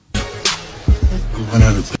ekika.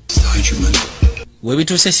 We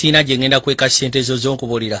bituuse siina gye ngenda kweka ssente ezo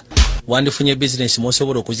zonkubulira. Wandifunye bizinensi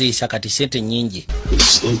mw'osobola okuziyisa kati ssente nnyingi.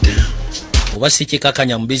 Oba si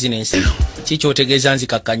kikakanya mu bizinensi. Kikyotegeeza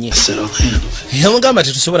nzikakkanye. Yamugamba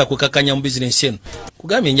tetusobola kwekakkanya mu bizinensi eno.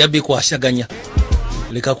 Kugambye nja bikwasaganya.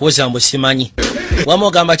 Leka kuwoza mbu simanyi. Wama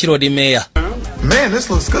ogamba ki Lord Mayor? Man, this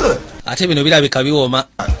looks good. Ate bino birabika biwooma.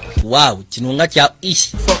 Wow, kino nga kya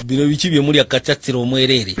ish. Bino biki bye muli akacattiro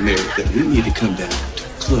omwereere.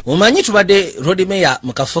 Omanyi tubadde Lord Mayor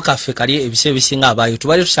mu kafo kaffe kali ebise ebisinga abaayo.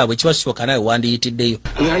 Tubadde tusaba ekiba kisooka nawe wandiyitiddeyo.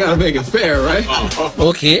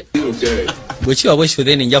 Okay. Bwe kiba bwekyo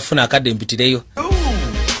then nja kufuna akadde mpitireyo.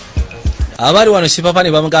 Abaali wano si papa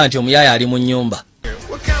ne bamugamba nti omuyaaye ali mu nnyumba.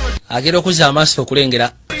 agera okuza amaaso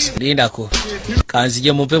okulengera lindako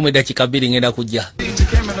kanzije mumpemu eddakiika 2 ngenda kujja.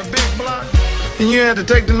 And you had to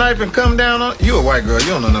take the knife and come down on you a white girl, you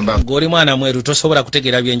don't know nothing about goli mwana mweru tosobola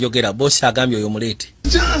kutegeera byenjogera bosi agambye oyo muleete.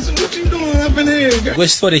 Johnson, what you doing up in here? Gwe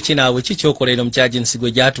story kinaawe kikyokolera omukyajinsi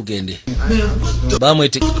gwe gyatugende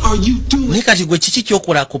bamwete ne kati gwe kiki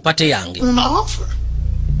kyokola ku pate yange.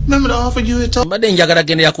 Remember the offer you had told? Mbadde njagala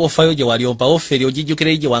gendera ku ofa yo gye wali ompa ofa eri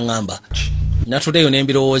ogijjukira gye waŋŋamba natuddeyo ne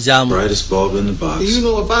mbirowoozaamu. Brightest bulb in the box. You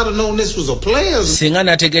know, if I'd have known this was a player's. Singa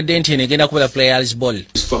nategedde nti eno egenda kubeera players ball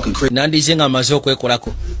nandize nga amaze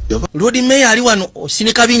okwekolako. Lodi Mayor ali wano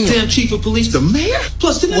osinika binyo. Chief of police, the mayor?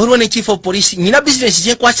 Plus the waliwo ne chief of police nina business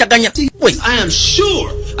gyenkwasaganya. We I am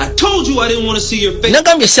sure. I told you I didn't want to see your face.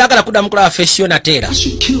 nagambye saagala kuddamu kulaba face yo nateera. I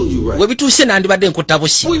should kill you right. we bituuse nandibadde nkutta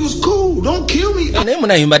busi. We was cool. Don't kill me. naye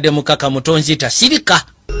munayimbadde mukaka mutonzita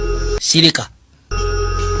sirika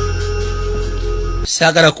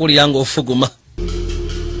saagala kuwulira ng'ofuguma.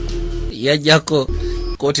 yajjako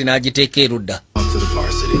kooti n'agiteeka erudda.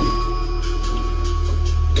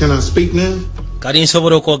 Can I speak now? kali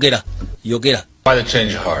nsobola okwogera yogera. Why to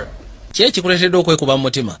change your heart? ki ekikuleetedde okwekuba mu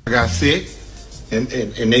mutima? I got sick, and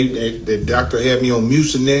the doctor had me on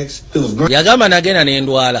Mucinex. It was great. yagamba nagenda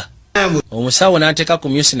n'endwala omusawo n'anteeka ku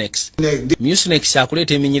Mucinex. Mucinex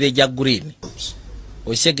akuleeta eminyire gya green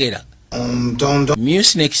okisegeera.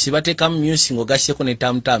 Mucinex bateekamu musi ng'ogasseko ne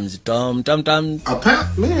tamtams A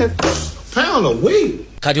pound a week.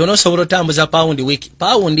 kati onoosobola otambuza pawundi wiiki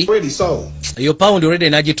pawundi Already sold. eyo pawundi olwedde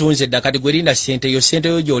n'agitunze dda kati gwerinda sente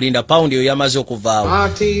yo gy'olinda pawundi eyo yamaze okuvaawo.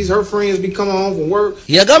 Aunties, her friends be coming home from work.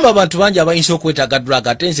 yagamba abantu bangi abayinza okwetaaga drug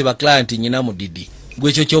ate nze ba client nyina mudidi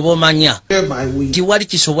gwe ekyo ky'oba omanya Everybody we tiwali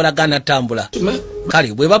kisobola gana tambula.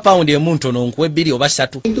 kale bweba pawundi emu ntono nkuwe 2 oba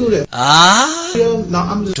 3. do that. No,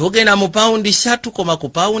 I'm just. tugenda mu pawundi 3 koma ku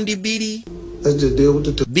pawundi 2 Let's just deal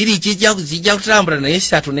with the 2 zijja kutambula naye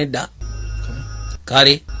 3 nedda.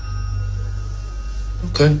 kale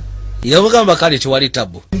Okay. yabugamba kale tewali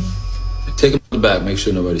tabu. Take him to the back. Make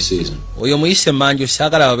sure nobody sees him. oyo muyise manju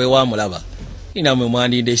saagala babe wamulaba inamwe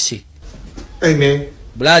mwandindesi. Hey man,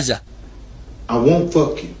 blaza I won't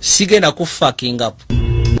fuck you. sigenda ku fucking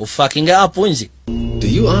up nze Do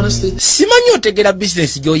you honestly? simanyi otegera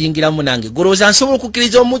business gy'oyingiramu nange golowooza nsobola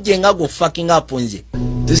okukkiriza omujje nga gwe fucking up nze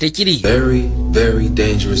tekiri. Very, very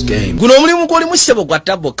dangerous game. guno omulimu gw'olimu ssebo gwa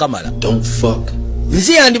tabbo kamala. Don't fuck.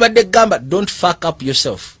 nze yandibadde gamba don't fuck up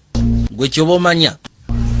yourself gwe kyoba omanya.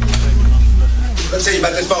 Let me tell you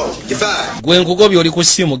about this phone. You're fine. gwe nkugobya oli ku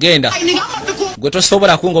ssimu genda gwe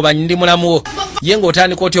tosobola kungoba ndi mulamuwo ye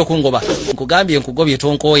ng'otandika otya okungoba nkugambye nkugobye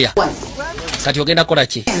tonkooya kati ogenda kukola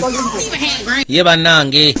ki? ye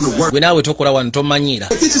bannange gwe naawe tokola wano tomanyiira.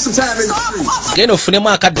 genda ofunemu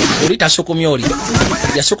akadde oli tasukumya oli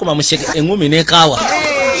yasukuma museke eŋŋumi n'ekaawa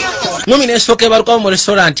ŋŋumi n'esooka ebalukawo mu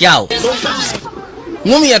restaurant awo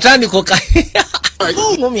ŋŋumi yatandika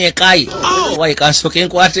ŋŋumi ekaayi wayi kansooka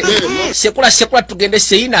enkwate sekula tugende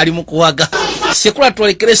seyina ali mu kuwaga sekula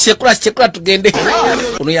twolekere sekula tugende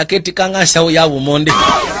ono yakeetikanga nsawo ya bumonde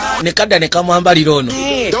ne kadda ne kamwambalira ono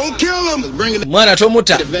mwana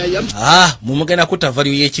tomuta mumugenda kutta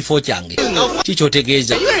value y'ekifo kyange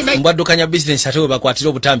kikyotegeeza mbwaddukanya bizinesi ate we bakwatira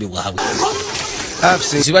obutambi bwabwe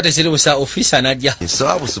ziba teziri busa ofisa najja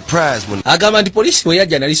agamba nti polisi we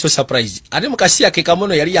yajja nali so surprise ate mukasiya ke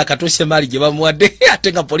kamono yali yakatuuse maali gye bamuwadde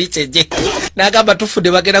ate nga polisi ejje n'agamba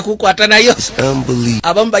tufudde bagenda kukwata nayo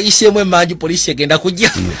abamu bayiseemu emanju polisi egenda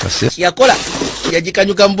kujja yakola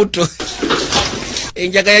yagikanyuka mbuto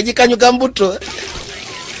enjaga yagikanyuka mbuto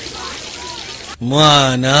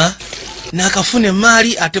mwana nakafune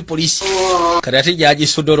maali ate polisi kati ate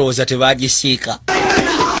gyagisudde olowooza tebagisiika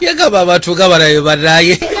yagamba abantu nga balabe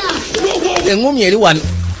banaye eŋŋumi eri wano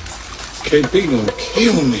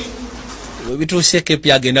bwe bituuse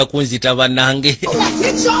kepi agenda kunzita bannange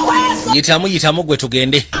yitamu gwe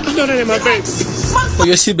tugende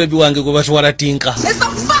oyo si bebi wange gwe batwala tinka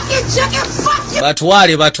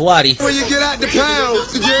batwale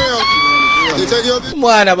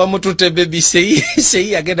mwana bamutute bebi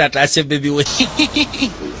seyi agenda ataase bebi we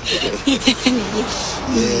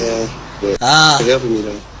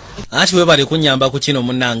anti we bali kunyamba ku kino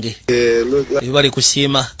munnange we bali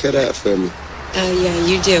kusiima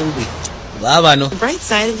baabano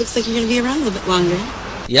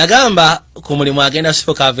yagamba ku mulimu agenda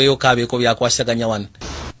sooka aveeyo kaabeeko byakwasaganya wano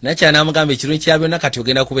nakyala n'amugamba ekirungi kya byonna kati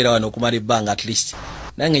ogenda kubeera wano okumala ebbanga at least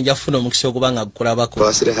nange nja kufuna omukisa okuba nga gukulabako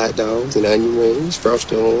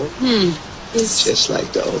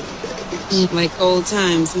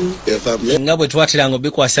nga bwe twateranga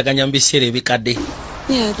obikwasaganya mu biseera ebikadde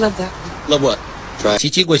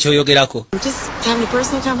Chichigo choyogerako. Just having a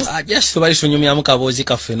personal conversation. Just bali tunyumya mu kaboozi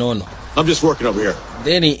kaffe nono. I'm just working over here.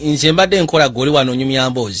 Then nze mbadde nkola goli wano nyumya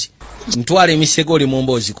mboozi. Ntwala emisego oli mu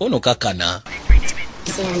mboozi kono kakana.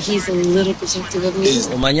 So he's a little protective of me.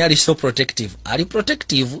 Omanya ali so protective. Ali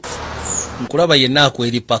protective. Nkulaba yenna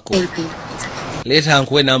akwelipako. Leta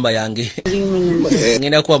nkuwe namba yange.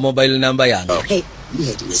 Ngenda kuwa mobile number yange. Hey.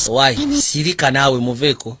 Why? Sirika nawe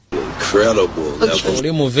muveeko. Incredible.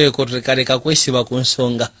 Oli muveeko tulekaleka kwesiba ku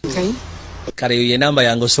nsonga. Okay. Kale ye namba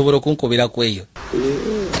yange osobola okunkubira ku eyo.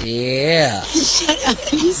 Yeah.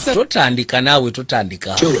 Tutandika nawe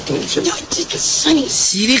tutandika.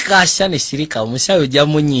 Sirika shane sirika omusayo ojja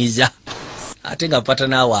munyiiza. Ate nga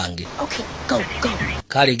patana wange. Okay, go.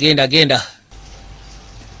 Kale genda.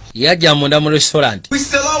 Yajja munda mu restaurant.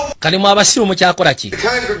 Kali mu abasiru mu kyakola ki?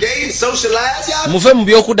 Muve mu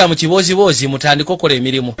byokudda mu kiboozibozi mutandika okola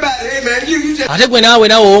emirimu. Ate gwe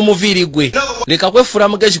naawe omuviiri gwe. Leka kwefura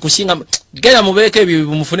mugezi kusinga. Genda mubeeko ebyo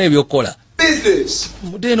mufune ebyokukola.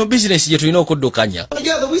 Eno business gye tulina okuddukanya.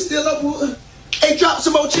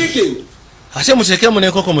 Ate muteekemu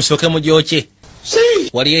n'enkoko musooke mugyoke.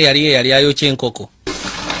 Wali yali ayokya enkoko.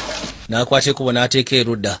 N'akwata ekubo n'ateeka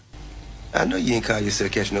erudda. I know you ain't call yourself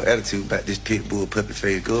catching no attitude about this pit bull puppy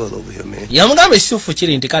face girl over here, man. Yamugamba isufu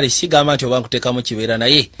kiri nti kale sigamba nti oba nkuteekamu kibeera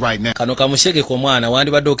naye. Right now. Kano kamusege ko mwana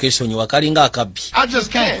wandibadde okeesonyiwa kalinga akabbi. I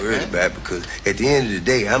just can't. Worried about because at the end of the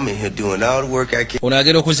day, I'm in here doing all the work I can.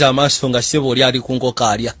 Onaagera okuzza amaaso nga ssebo oli ali ku nkoko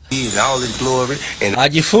alya. All this glory and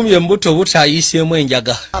Agifumye embuto butaayiiseemu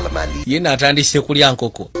enjaga. all of my needs. Ye n'atandise kulya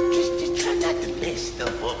nkoko.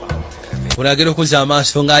 Onaagera okuzza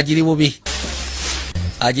amaaso nga agiri bubi.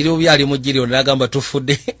 Agiri bubi ali mu jjiri n'agamba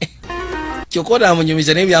tufudde. Kyokota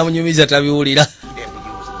amunyumiza naye byamunyumiza tabiwulira.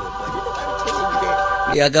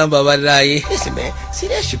 Yagamba balaye. Listen, man. See,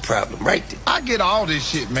 that's your problem right there. I get all this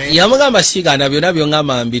shit, man. Yamugamba sigaana byonna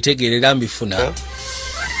byongamba mbitegeerera mbifuna.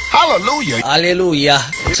 Hallelujah. Haleluya.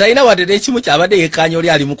 Talina wadde n'ekimu kyabadde yeekanya oli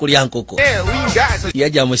ali mu kulya nkoko. Yeah, we got.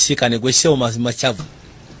 Yajja musika ne gwessewo machavu.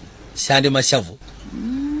 Sande machavu.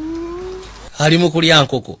 Ali mu kulya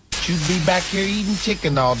nkoko. You be back here eating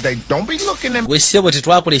chicken all day. Don't be looking at me. Gwessewo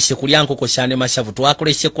tetwakolese kulya nkoko sande machavu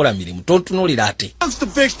twakolese kola mirimu. Tontunulira ate. To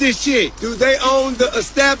fix this shit. Do they own the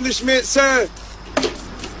establishment, sir?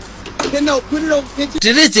 Then no, put it over.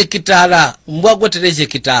 Tereze kitaala. Mbwa gwe tereze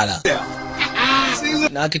kitaala.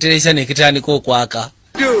 Nakitereza nekitandika okwaka.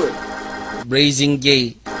 Do it. Blazing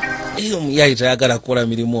J. Eyo omuyayi tayagala kukola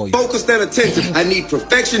mirimu oyo. Focused and attentive. I need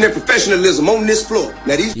perfection and professionalism on this floor.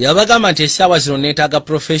 Now these Yabagamba nti essaawa zino neetaaga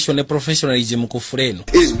professionalism ku fula eno.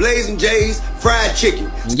 is Blazing J's fried chicken.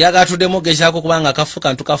 Njagala tuddemu ogezaako kubanga akafu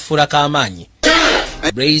kantu kafuula k'amaanyi.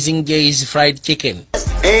 Blazing J's fried chicken.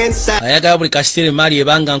 And side. Ayagala buli kasiteera maali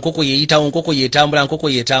ebanga nkoko yeeyitawo nkoko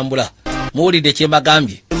yeetambula. Muwulidde kye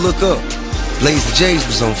mbagambye. Look up. Blazing J's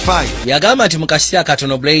was on fire. Yagamba nti mu kaseera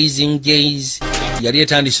katono Blazing J's yali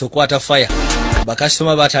etandise okwata fire.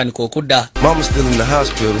 Bakasitoma batandika okudda. Mama's still in the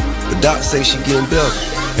hospital. The doc say she getting better.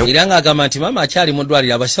 Era ng'agamba nti maama akyali mu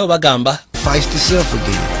ddwaliro abasawo bagamba. Fights herself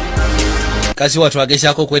again. Mukazi wattu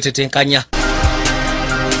agezaako okwetetenkanya.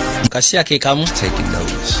 Kaseera ke kamu. Taking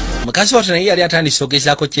notice. Mukazi wattu naye yali atandise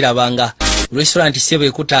ogezaako kirabanga. Restaurant sebo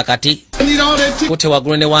ekuta akati. Kute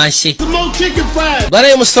waggulu ne wansi.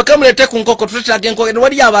 Banaye musooke mulete ku nkoko tutaaga enkoko.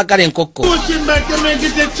 Wali abaagala enkoko. Can't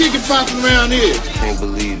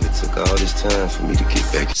believe it took all this time for me to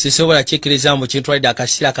get back. Sisobola kyekkiriza mbu kintwalidde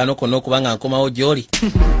akaseera kano konna okuba nga nkomawo gy'oli.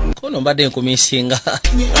 Kono mbadde nkumisinga.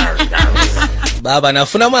 Baaba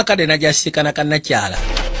nafunamu akade najasiikana kannakyala.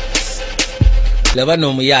 Laba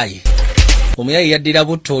n'omuyaayi. Omuyaayi yaddira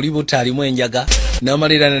butto oli butto alimu enjaga.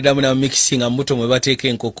 N'amalira naddamu n'amamikisinga mu butto mwe bateeka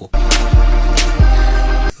enkoko.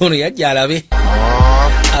 Ono yajja alabe.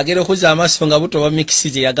 Agera okuzza amaaso nga butto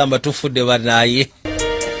bamikisize yagamba tufudde banaye.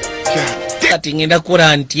 Kati ngenda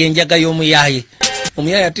kukola nti enjaga y'omuyaayi.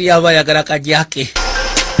 Omuyaayi ate yaba ayagala kajjake.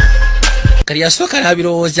 Kati yasooka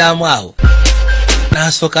n'abirowoozaamu awo.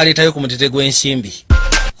 N'asooka aleetayo ku mutete gw'ensimbi.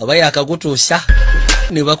 Oba yakagutuusa.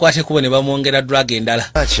 Ne bakwate kubo ne bamwongera drug endala.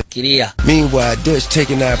 Kiriya. Meanwhile, Dutch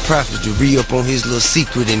taking our profits to re-up on his little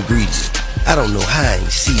secret ingredient. I don't know how I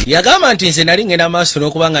ain't see it. Yagamba nti nze nali ngenda maaso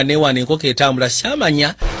n'okubanga neewaana enkoko etambula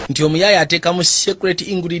samanya nti omuyayi ateekamu secret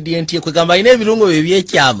ingredient ye kwegamba alina ebirungo bye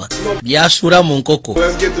ebyekyama byasuula mu nkoko.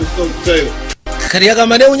 Kati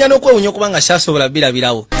yagamba neewunya n'okwewunya okubanga saasobola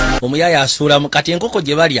birabirawo. Omuyayi asuulamu kati enkoko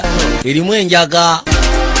gye balya erimu enjaga.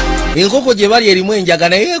 Enkoko gye bali erimu enjaga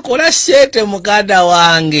naye ekola sente muganda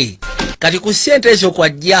wange. Kati ku ssente ezo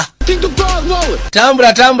kwajja.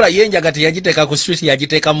 tambula yenjaga teyagiteeka ku street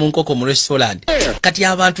yagiteeka mu nkoko mu restaurant kati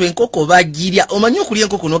abantu enkoko bagirya omanyi okulya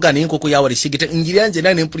enkoko nogana enkoko yawali sigite njirya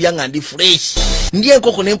nzena nempulya nga ndi fresh ndi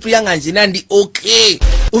enkoko nempulya nga nzena ndi okay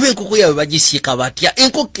oba enkoko yawe bagisiika batya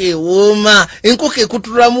enkoko ewooma enkoko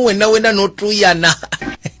ekutulamu wena n'otuyana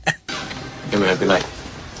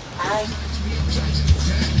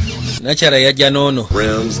nakyala yajja noono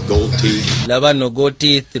laba no gold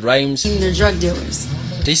teeth rhymes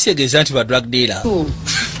tekitegeeza nti ba drug dealer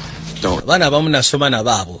abaana abamu nasoma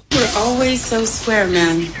nabaabo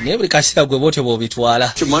naye buli kaseera gwe bootyo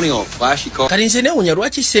bw'obitwala kati nze newunya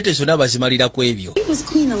lwaki sente zonna bazimalira ku ebyo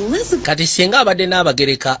kati singa abadde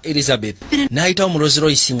n'abagereka Elizabeth n'ayitawo mu Rolls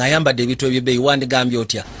Royce ng'ayambadde ebintu ebyebbeeyi wandigambye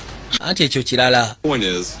otya anti ekyo kirala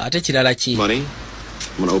ate kirala ki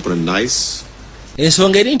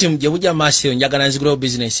ensonga eri nti gye bujja maaso eyo njagala nzigulawo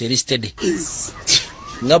bizinesi eri steady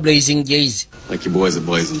nga Blazing Jays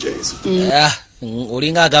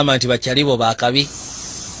olinga agamba nti bakyalibo bakabi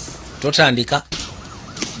totandika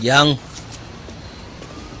yangu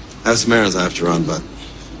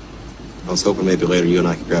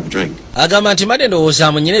agamba nti madde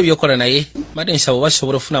ndowooza munyina ebyokola naye madde nsaba oba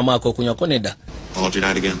sobola ofunamu ako okunywako nedda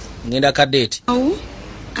ngenda kadeeti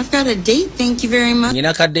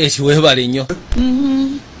nyina kadeeti weebale nnyo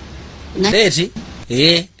deeti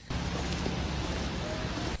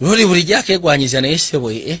loli bulijjo akegwanyiza naye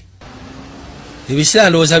sebwe ebiseera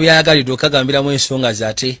ndowooza byayagalidde okagambiramu ensonga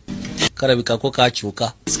zaate kalabikako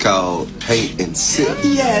kakyuka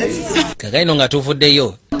kakaino nga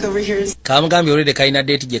tuvuddeyo kamugambye olwedde kalina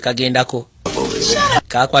deeti gye kagendako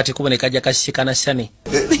kakwate kubo ne kajja kasisikana sane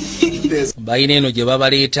balina eno gye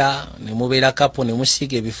babaleeta ne mubeera kapo ne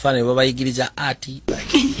musiiga ebifaananyi ne babayigiriza ati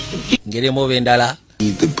ngeremu oba endala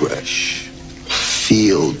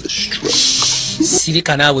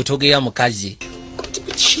sirika naawe togeya mukazi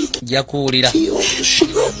jja kuwulira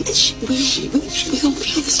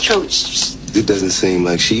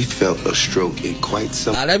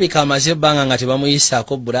alabika amaze ebbanga nga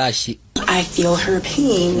tebamuyisaako bulaashi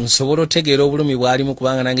nsobola otegeera obulumi bwalimu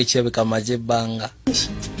kubanga nange kirabika amaze ebbanga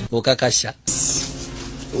okakasha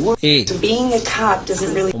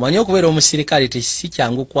omanyi okubeera omusirikale tekisi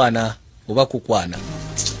kyangu kwana oba kukwana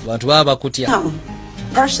abantu baba bakutya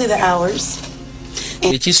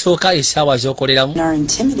ekisooka essaawa z'okoleramu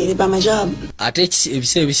ate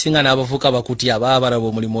ebiseera ebisinga n'abavubuka bakutya baba balaba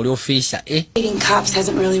omulimu oli ofiisa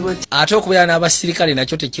ate okubeera n'abasirikale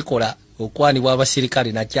nakyo tekikola okwanibwa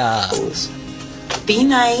abasirikale nakya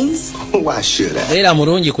beera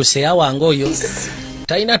mulungi ku seya wange oyo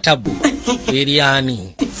talina tabu eryani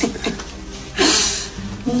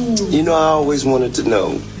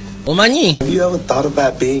omanyi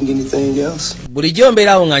bulijjo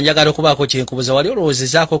mbeerawo nga njagala okubaako kyenkubuza wali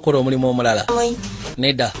olowoozezaako okukola omulimu omulala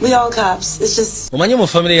nedda omanyi mu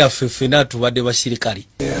famire yaffe ffena tubadde basirikale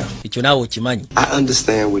ekyo naawe okimanyi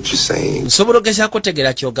nsobola ogezaako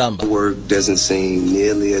otegeera kyogamba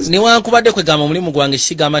newankubadde kwegamba omulimu gwange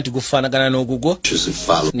sigamba nti gufaanagana n'ogugwo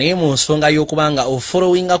naye mu nsonga y'okubanga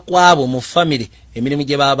ofolowinga kwabo mu famire emirimu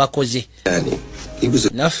gye baba bakoze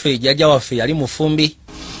naffe jjajja waffe yali mufumbi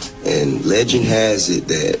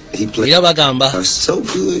era bagamba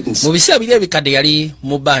mu biseera biri ebikadde yali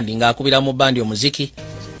mu bandi ng'akubira mu bandi omuziki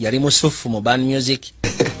yali musufu mu band music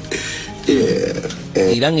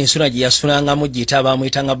era ng'ensuna gye yasulangamu gita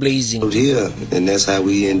bamuyitanga Blazing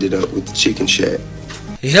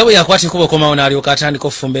era bwe yakwata ekuba okomawo n'alyoka atandika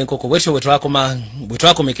okufumba enkoko bwetyo bwe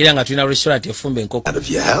twakomekera nga tulina restaurant efumba enkoko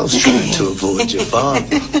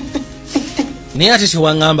naye ate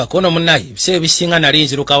tewaŋŋamba kono munnaye ebiseera ebisinga nali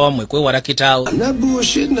nziruka wammwe kwewala kitaawo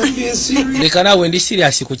leka naawe ndi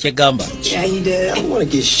siriasi ku kyegamba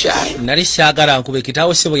nali saagala nkube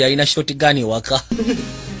kitaawo sebo yalina shotgun ewaka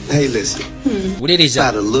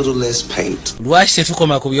wuliriza lwaki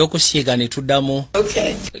tetukoma ku byokusiiga ne tuddamu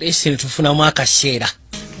lesi ne tufunamu akaseera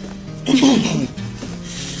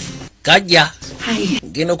kajja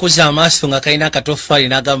genda okuzza amaaso nga kalina akatofaali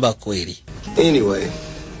n'agamba kweri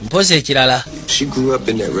mpozi ekirala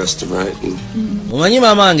omanyi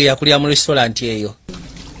maama wange yakulira mu restaurant eyo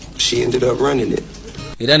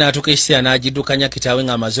era n'atuuka ekiseera n'agiddukanya kitaawe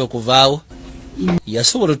ng'amaze okuvaawo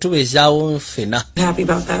yasobola otubezaawo ffena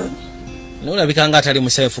nolabika nga atali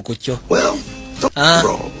musanyufu ku kyo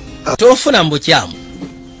tofuna mu bukyamu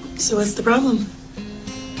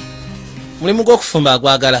mulimu gw'okufumba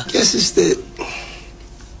agwagala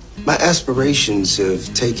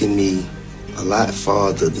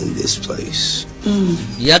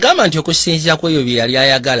yagamba nti okusinziira ku ebyo bye yali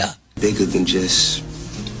ayagala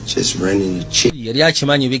yali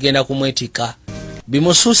akimanyi bigenda kumwetika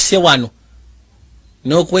bimususse wano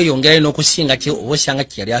n'okweyongera n'okusinga osanga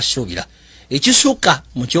kye yali asuubira ekisukka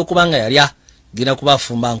mu kyokubanga yali agenda kuba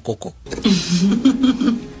afumba nkoko.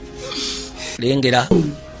 Lengera.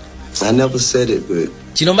 I never said it, but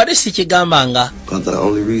kino mbadde sikigambanga. But the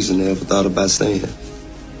only reason I ever thought about saying it.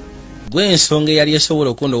 Gwe ensonga yali esobola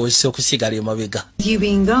okundowoozesa okusigala emabega. You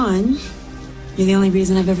being gone, you're the only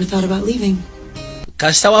reason I've ever thought about leaving.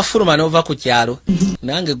 Kasita wafuluma n'ova ku kyalo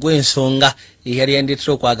nange gwe ensonga eyali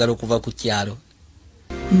endeetera okwagala okuva ku kyalo.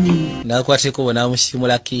 Nakwateko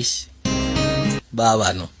bonaamusimula kiisi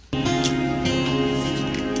baabano.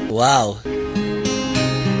 Wow.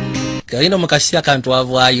 Kalina mu kaseera akantu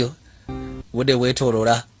avaayo budde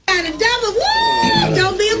bwetoolola.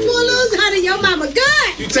 Don't be a fool, lose, honey. Your mama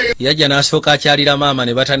good. Yajja n'asooka akyalira maama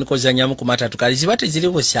ne batandika ozannyamu ku matatu kali ziba teziri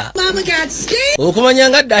busa. Mama got scared. Okumanya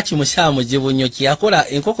nga Daki musa muzibu nnyo kyakola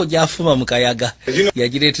enkoko gy'afuma mu kayaga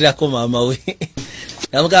yagireeterako maama we.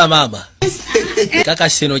 Namugamba maama kaka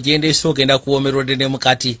sino gyendeese ogenda kuwoomerwa ne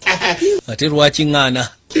mukati ate lwaki ŋŋaana.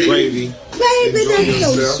 Baby,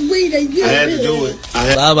 that's so sweet. And you I had to do it.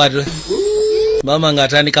 Baba mama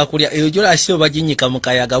ng'atandika kulya eyo gyola asiyo baginyika mu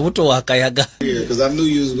kayaga buto wa kayaga. Because I knew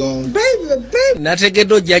you was going. baby.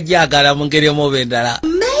 Nategedde ojja gyagala mu ngeri omu oba endala.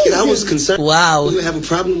 I was concerned. Wow. You would have a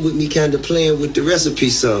problem with me kind of playing with the recipe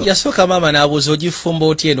song. Yasooka maama n'abuuza ogifumba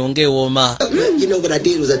otya eno ng'ewooma. You know what I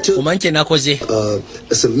did was I took Omanyi kye nakoze?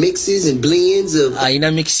 some mixes and blends of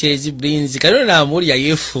Ayina mixes, blends. Kano n'amulya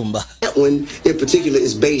yeefumba. that one in particular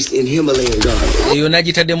is based in Himalayan garlic. Eyo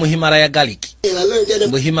nagitadde mu Himalaya garlic. And I learned that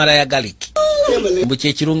Mu Himalaya garlic. Himalayan Mbu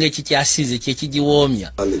kye kirungo ekikyasize kye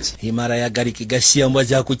kigiwoomya. garlics. Himalaya garlic gasiyambwa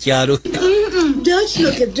za ku kyalo. Dutch,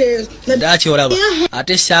 look at this. Daki olaba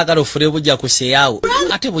ate saagala ofule bujja kuseyaawo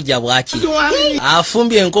ate bujja bwaki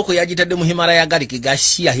afumbye enkoko yagitadde mu Himalaya garlic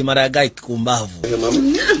gasiya Himalaya garlic ku mbaavu.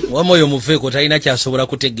 Wamwoyo muveeko talina kyasobola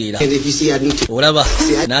kutegeera. And if you see I need to Olaba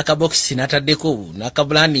n'akabokisi n'ataddeko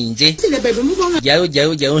n'akabulani nje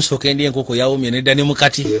jayo nsooka endi enkoko yawoomye nedda ne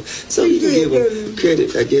mukati. so you can give him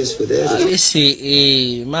credit, I guess, for that.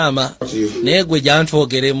 Alese maama naye gwe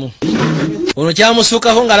gyantwogeremu. Ono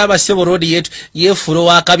kyamusuukaho ng'alaba ssebo roodi yetu yeefuula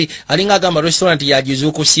ow'akabi alinga agamba restaurant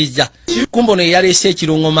yagizuukusizza. Kumbe ono yaleese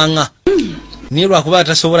ekirungo maŋŋa naye lwakuba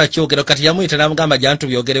atasobola kyogera kati yamuyita n'amugamba gyantu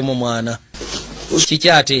byogeremu mwana. Kiki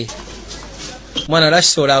ate mwana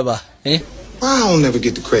lasi olaba I don't never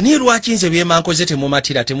get the credit. naye lwaki nze byemankoze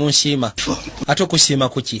temumatira temunsiima ate okusiima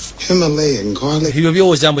kuki? Himalayan garlic. Ebyo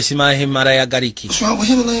byowooza mbu siima Himalaya garlic. What's wrong with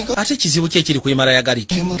Himalayan garlic? Ate kizibu ki ekiri ku Himalaya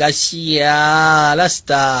garlic? Gasiya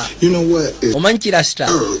lasita. You know what? It's Omanyi ki lasita?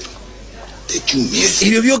 herb that you miss.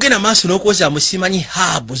 Ebyo byogenda maaso n'okwoza musimanyi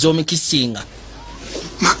haabu z'omukisinga.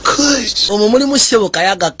 My kush. Omwo mulimu ssebo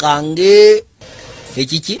kayaga kange.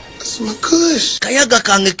 Ekiki? That's my kush. Kayaga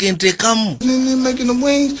kange kenteekamu. And then making the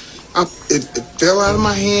wings. It fell out of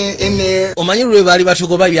my hand in there. Omanyi lwe baali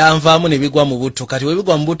batugoba byanvaamu ne bigwa mu buto kati we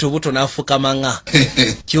bigwa mu buto n'afuuka maŋŋa.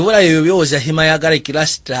 Kyobula ebyo byowooza Himalaya garlic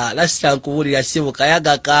lasita nkubuulira ssebo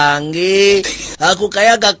kayaga kange. Ako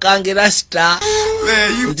kayaga kange lasita.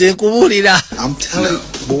 Nze nkubuulira. I'm telling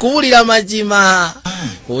you. Nkubuulira mazima.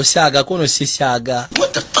 Osaaga kono sisaaga.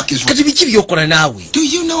 What the fuck is wrong? Kati biki byokola naawe? Do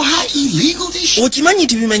you know how illegal this shit Okimanyi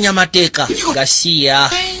nti bimenya amateeka. Gasiya.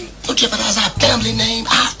 is? Don't jeopardize our family name,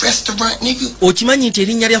 our restaurant, nigga. Okimanyi nti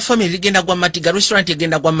erinnya lya family ligenda gwa matiga, restaurant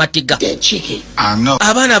egenda gwa matiga. That chicken. I know.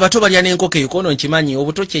 Abaana abato balya n'enkoko eyo kono nkimanyi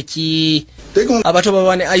obuto kye ki? They're gonna Abato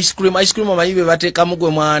baba ne ice cream omanyi be bateekamu gwe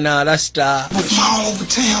mwana lasita. put them all over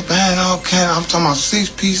town, buying all kind. I'm talking about 6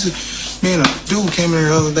 pieces. Me and a dude came in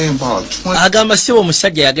the other day and bought 20. Agamba ssebo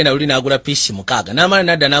omusajja yagenda luli n'agula piisi 6 n'amala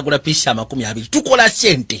n'adda n'agula piisi 20. Tukola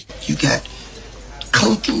ssente. You got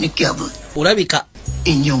clinking together Olabika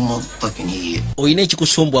in your motherfucking head. oyina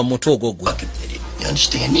ekikusumbwa mu mutwe ogwo gwe. You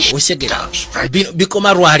understand this? Osegera Dogs, right?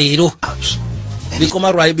 bikoma lwaleero. Dogs.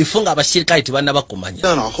 Bikoma lwaleero bifunga abasirikale tebannabakumanya.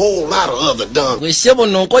 Done a whole lot of other dumb. Gwe ssebo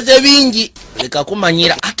nno nkoze bingi leka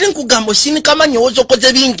kumanyira ate nkugamba osinikamanya owooza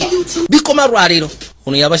okoze bingi bikoma lwaleero.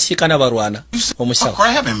 Ono yabasiikana balwana omusawo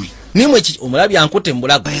Grabbing me. nimwe eki omulabi ankute mu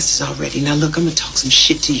bulago. Glasses already. Now look, I'm gonna talk some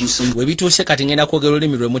shit to you. Some Bwe bituuse kati ngenda kwogera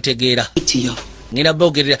olulimi lwe mutegeera. to you. ngenda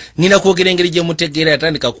kwogera engeri gye mutegeera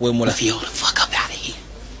yatandika kuwemula. If you the fuck up out of here.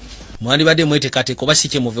 Mwandibadde mwetekateeka oba si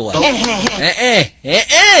kye muve wano. When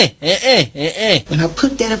I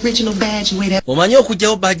put that original badge away, that Omanyi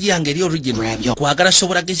okugyawo baaji yange eri original grab your kwagala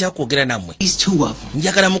sobola gezaako kwogera nammwe. these 2 of them.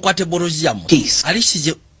 Njagala mukwate bolozi yammwe. Peace.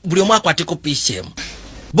 Alisize buli omu akwateko piisi emu.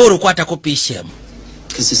 Bora okwatako piisi emu.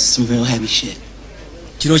 Cause this is some real heavy shit.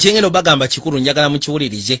 Kino kyengenda obagamba kikulu njagala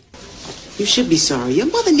mukiwulirize. You should be sorry. Your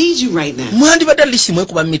mother needs you right now. Mwandibadde alisi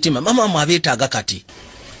mwekuba mu mitima mama abeetaaga kati.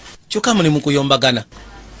 Kyokka muli mu kuyombagana.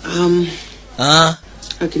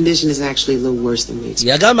 Her condition is actually a little worse than we expected.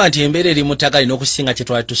 Yagamba nti embeera eri mu ttaka alina okusinga kye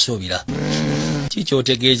twali tusuubira. Kiki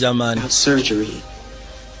otegeeza maani? Surgery.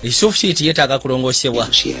 Isuufu kiiti yeetaaga kulongoosebwa.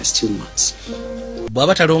 She has 2 months.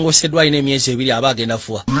 Bw'aba talongoseddwa alina emyezi 2 aba agenda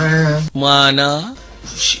fuwa. Mwana.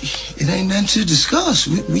 It ain't nothing to discuss.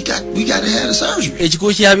 We got to have the surgery.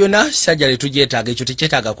 Ekikulu kya byonna sajjale tugyetaaga, ekyo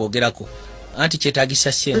tekyetaaga kwogerako. Anti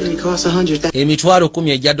kyetaagisa ssente. Emitwalo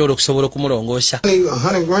 10 ejja $1 okusobola okumulongoosa.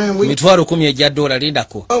 Emitwalo 10 ejja $1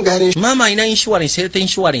 lindako. Maama alina insurance, health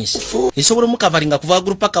insurance. Esobola omukavalinga kuva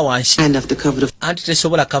waggulu paka wansi. Anti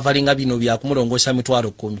tesobola kavalinga bino bya kumulongoosa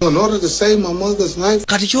mitwalo 10.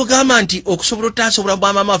 Kati kyogamba nti okusobola otasobola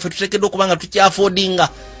bwa maama waffe tuteekeddwa okuba nga tukyafoodinga.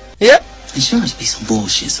 Insurance be some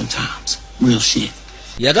bullshit sometimes. Real shit.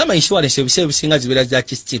 Yagamba insurance ebiseera bisinga zibeera za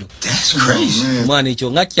kisitiro. That's crazy. Mwana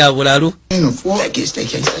ekyo nga kya bulalu.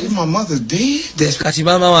 My mother's dead. Kati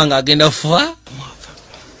maama wange agenda kufa.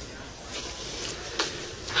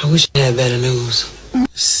 I wish I had better news.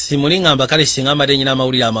 Simuliŋŋamba kale singa mbadde nnyina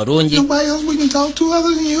amawulire amalungi.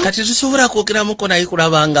 Kati tusobola kwogeramuko naye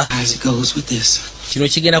kulabanga. Kino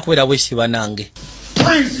kigenda kubeera bwesiba nange.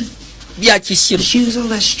 Bya kisiru. Use all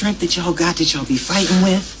that strength that y'all got that y'all be fighting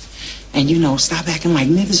with. And you know, stop acting like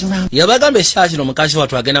niggas around. Yabagamba essaawa kino mukazi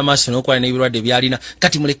wattu agenda maaso n'okukola n'ebirwadde byalina.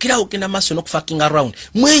 Kati mulekerawo okugenda maaso n'okufucking around.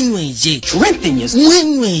 Mwenyweze.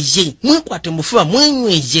 Mwenyweze. Mwekwate mu bufuba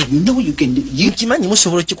mwenyweze. Nkimanyi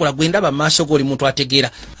musobola okukikola gwe ndaba maaso g'oli muntu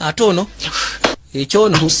ategeera. Ate ono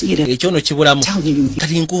ekyono kibulamu.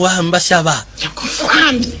 Kati nkuwa mbasaba.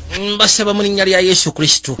 Mbasaba mu linnya lya Yesu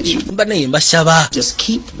Kristo. Mba naye mbasaba. Just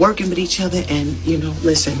keep working with each other and, you know,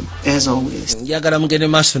 listen, as always. Njagala mugende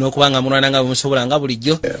maaso n'okubanga mulwana nga bumusobola nga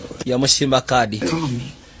bulijjo yamusimba kaadi.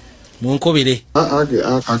 Munkobere.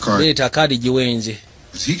 Leeta kaadi giwenze.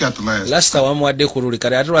 Lasita wamuwadde ku luli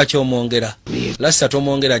kale ate lwaki omwongera? Lasita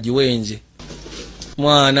tomwongera giwenze.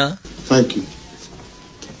 Mwana. Thank you.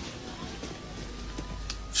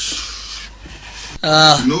 You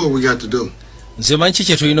know what we got to do. Nze manyi kiki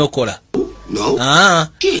kye tulina okukola.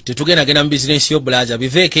 Tetugenda mu bizinensi y'obulaza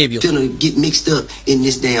biveeko ebyo.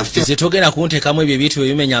 Nze togenda kunteekamu ebyo ebintu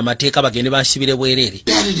ebimenya amateeka bagende bansibire bwereere.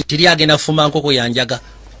 Teri agenda kufumba nkoko yanjaga.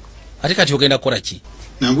 Ate kati ogenda kukola ki?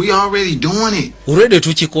 Now we already doing it. Already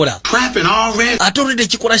tukikola. Trapping already. Ate already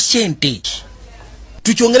kikola sente.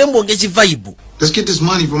 Tukyongeremu bwongezi vibe. Let's get this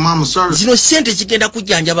money from Mama Service. Zino sente zigenda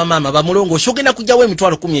kujjanjaba maama bamulongo ogenda kujjawo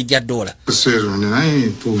emitwalo 10 ejja $1.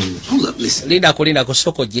 Lindako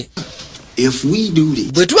soko gye. If we do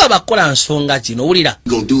this, bwe tuba bakola nsonga zino wulira.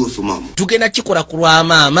 Gonna do it for Mama. Tugenda kikola ku lwa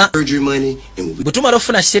maama. Surgery money and bwe tumala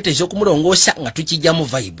ofuna sente ez'okumulongoosa nga tukijjamu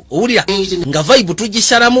vibe. Owulira nga vibe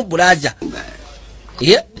tugisalamu bulaza.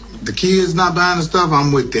 The kids not buying the stuff,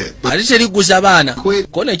 I'm with that. Ate teriguza abaana.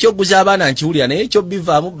 Kona ekyoguza abaana nkiwulira naye ekyo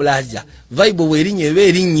bivaamu bulaza. Vibe bw'erinnya eba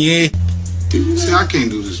erinnye. See, I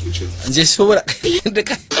can't do this with you. Nze sobola.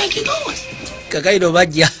 Kakairo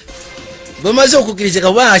bajja. Bamaze okukkiriza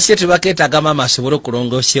kuba ate tebakeetaaga maama asobole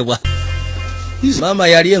okulongoosebwa. Maama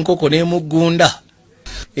yali enkoko n'emuggunda.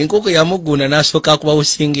 Enkoko yamuggunda n'asooka kuba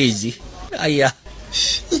busingiizi. Aya.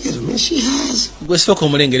 Look at her, man. She has. Gwe sooka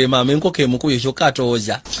omulengere maama enkoko emukubye kyokka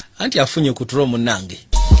atowooza. Anti afunye ku tulo munnange.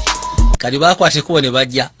 Kali baakwatekubo ne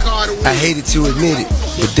bajja. I hated to admit it,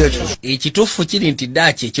 but Dutch. Ekituufu kiri nti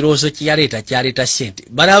Dutch ekirowoozo kyaleeta sente.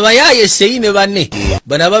 Bano abayaaye seyi ne banne.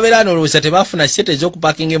 Bano ababeera n'olowooza tebaafuna sente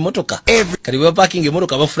ez'okupakinga emmotoka. Kali bwe bapakinga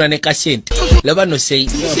emmotoka bafuna ne kasente. Laba nno seyi.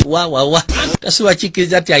 Wa. Tasuba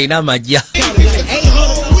kikkiriza nti alina amajja.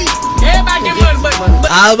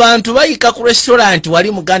 Abantu bayika ku restaurant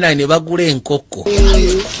wali Muganda ne bagula enkoko.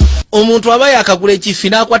 Omuntu aba yakagula ekifi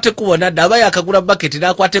n'akwate kubona dda, aba yakagula bucket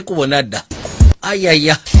n'akwate kubona dda.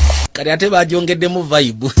 Ayaya. Kali ate bagyongeddemu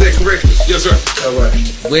vibe. Yes, sir. All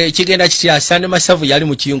right. Bwe kigenda kitya Sande Masavu yali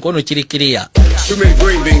mu kiyinkono kiri clear. Too many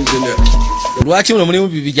green beans in there. Lwaki muno mulimu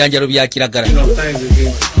bijanjalo bya kiragala.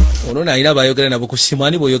 Ono naina bayogera nabo ku simu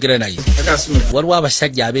ani boyogera naye. Waliwo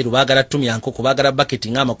abasajja abeeru baagala tumya nkoko baagala bucket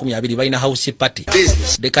nga 20 balina house party.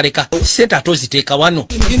 Dekaleka sente atoziteeka wano.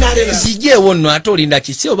 Zijeewo nno ate olinda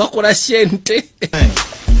kiseo bakola sente.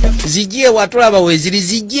 Zijeewo atolaba weziri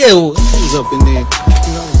zijeewo.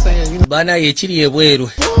 Bana yekiri ebweru.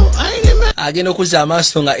 Agenda okuza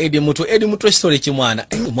amaaso nga Edi Mutu story kimwana.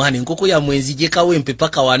 Mwana enkoko ya mwenzi gyekawo empe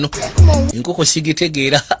paka wano. Enkoko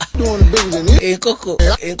sigitegeera.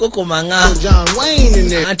 Enkoko manga.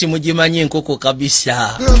 Anti mugimanyi enkoko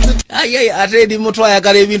kabisa. Ate Edi Mutu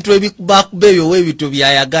ayagala ebintu ebikubakubebyo w'ebintu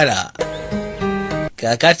byayagala.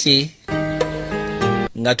 Kakati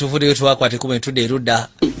nga tuvuddeyo twakwate kuba entudde erudda.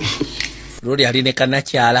 Lori aline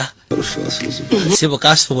kanakyala. Sibo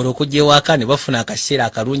kasobola okujja ewaka ne bafuna akaseera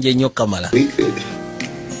akalungi ennyo kamala.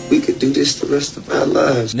 we could do this the rest of our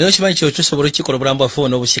lives. Niyo chimanyi kyo tusobola okukikola obulamu bwaffe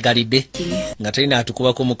wonna obusigalidde nga talina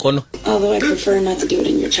atukubako mukono. Although I prefer not to do it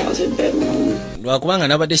in your childhood bedroom. Lwakubanga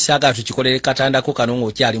nabadde saagala tukikolere katandako kano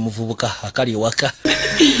ng'okyali muvubuka akali ewaka.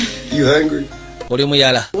 You hungry? Oli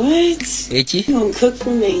muyala. What? Eki? You gonna cook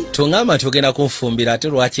for me? Tungamba tugenda kunfumbira ate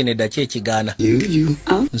lwaki nedda ki ekigaana.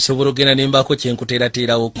 Nsobola ogenda ne mbaako kye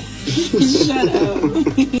nkuteerateerawo.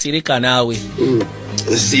 Sirika naawe.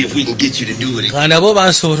 Let's see if we can get you to do it. Kana bo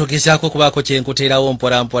bansobola ogezaako kubaako kye nkuteerawo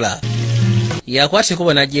mpola mpola. Yakwateko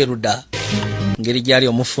bonajja erudda. Ngeri gyali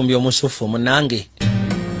omufumbi omusufu munange.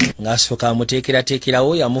 Ng'asooka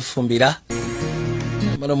amuteekerateekerawo yamufumbira.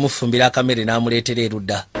 Mala omufumbira akamere n'amuleetera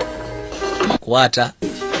erudda. Kwata.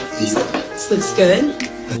 Looks good.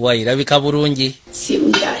 Wairabika bulungi. See what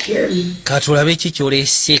we got here. Katulabe ki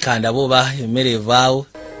ky'oleese kandaba oba emmere evaawo.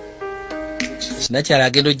 Nakyala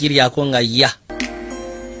agenda ogiryako nga ya.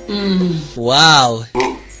 Wow.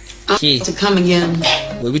 Ki? To come again.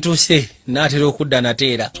 Bwe bituuse naatera okudda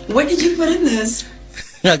nateera. What did you put in this?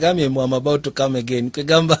 Agambye I'm about to come again.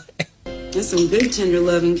 Kwegamba. That's some good tender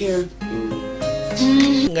love and care.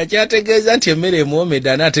 Nga kyategeeza nti emmere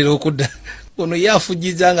emuwomedde anaatera okudda. Ono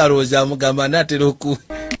yafujiza nga lowooza amugamba anaatera oku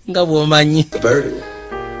nga bw'omanyi.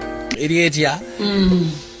 Eri etya?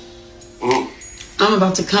 I'm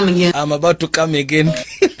about to come again. I'm about to come again.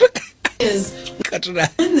 Katula.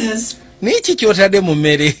 Niki kyotadde mu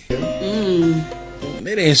mmere?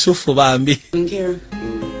 Mmere ensufu bambi.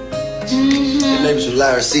 Maybe some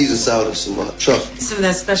Lyra season salt or some truffle. Some of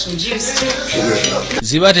that special juice too.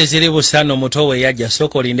 Ziba teziri busano muto we yajja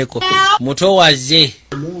soko olindeko. Muto wazze.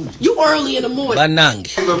 You early in the morning. Bannange.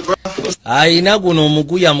 Ayina guno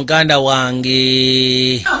omuguya muganda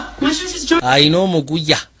wange. Ayina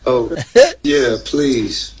omuguya. Oh, yeah,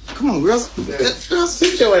 please. Come on, girls.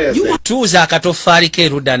 Sit your ass down. Tuuza akatoffaali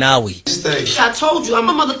k'erudda naawe. I told you I'm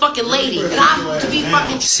a motherfucking lady and I have to be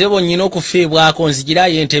fucking. Sebo nnyina okufiibwako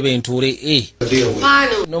nzigirayo entebe ntuule.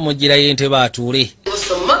 Finally. N'omugirayo entebe atuule. It was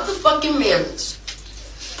some motherfucking manners.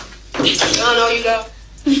 I know you go.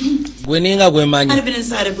 Gwe ninga gwe manyi. I've been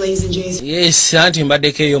inside a Blaze and Jay's. Yes, anti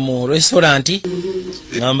mbaddeko eyo mu restauranti.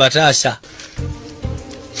 Ngamba taasa.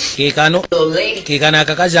 Keekano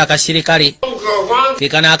akakazi akasirikale.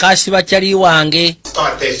 Keekano akasiba kyali wange.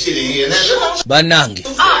 Bannange.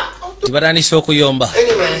 Tibatandise okuyomba.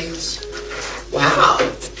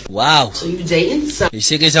 Wow.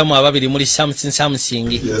 Ekisegeeza mu ababiri muli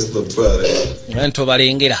Samsung. Nga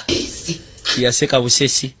ntobalengera. Yaseka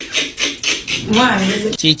busesi.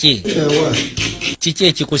 Kiki? Kiki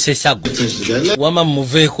ekikusesa gwe? Wama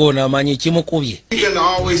muveeko n'amanyi kimukubye.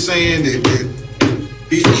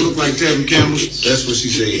 People look like Tevin Campbell. That's what she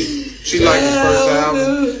said. She liked his first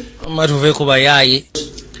album. Matuveeko bayaye.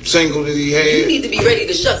 Single that he had. You need to be ready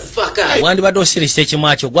to shut the fuck up. Wandibadde osirise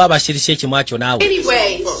ekimwakyo gwaba asirise ekimwakyo naawe.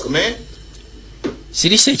 Anyway. Fuck, man.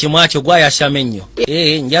 Sirise ekimwakyo gwayasama ennyo.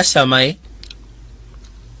 Njasama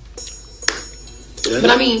But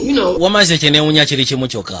I mean, you know. Wamaze kyenewunya kiri kimu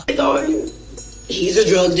kyokka. He's a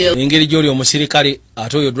drug dealer. Engeri gy'oli omusirikale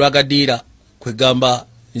ate oyo drug dealer kwegamba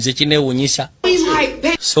nze kinewunyisa.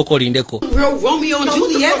 Soko lindeko.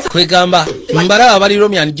 Kwegamba mbalaba bali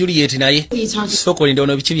Romeo and Juliet naye. Soko linde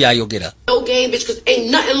ono biki byayogera.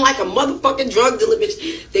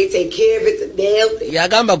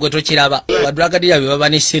 Yagamba gwe tokiraba. Badrug dealer bye baba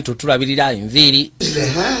ne sente tulabirira enviiri.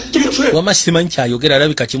 Wama simanyi kyayogera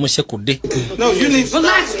alabika kimusekudde.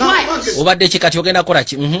 Obadde ki kati ogenda kola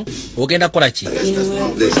ki? Ogenda kola ki?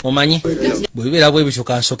 Omanyi? Bwe bibeera bwe bityo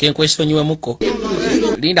kansoke nkwesonyiwemuko.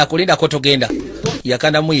 Linda kulinda ko togenda.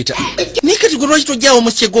 Yakanda muyita. Nikati gulwachi tojjawo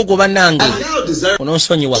musego gwo bannange.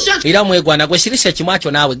 Ononsonyiwa. Era mwegwana gwe sirise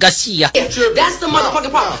kimwakyo naawe gasiya. That's the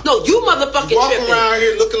motherfucking problem. No, you motherfucking tripping. Around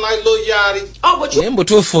here looking like Lil Yachty. Oh, but you.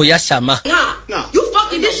 Mbutuufu yasama. No. You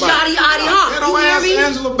fucking this Yachty, huh? That old ass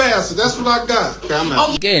Angela Bassett. That's what I got. Okay, I'm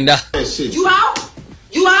out. Genda. You out?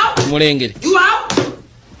 You out? Mulengere. You out?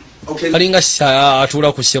 Okay. Kalinga saa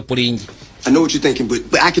atula ku sepulingi. I know what you're thinking, but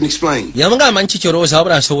I can explain. Yamugamba nki kyolowooza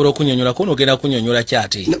wabula nsobola okunyonyola kuno ogenda kunyonyola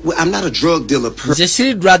kyate. No, I'm not a drug dealer. Nze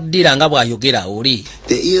siri drug dealer nga bw'ayogera oli.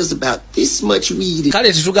 There is about this much weed.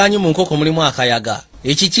 Kale tetuganye mu nkoko mulimu akayaga.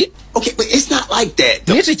 Ekiki? Okay, but it's not like that.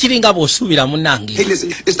 Naye tekiri nga bw'osuubira munnange. Hey, listen,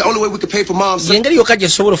 it's the only way we can pay for mom's. Yengeri yokka gye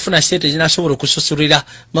sobola okufuna sente zinasobola okususulira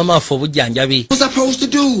mama waffe obujjanjabi. What's I supposed to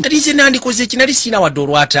do? Kati nze nandikoze ki nali siina wadde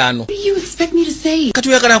olwataano. What do you expect me to say? Kati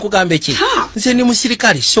oyagala nkugamba eki? Nze ndi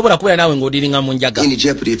musirikale sobola kubeera naawe ng'odiringa mu njaga. Any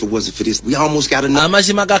jeopardy if it wasn't for this. We almost got enough.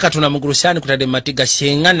 Amazima ga Katonda mu ggulu saani kutadde mu matiga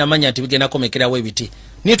senga namanya nti bigenda komekerawo ebiti.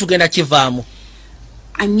 Niye tugenda kivaamu.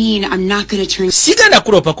 I mean, I'm not gonna turn. Sigenda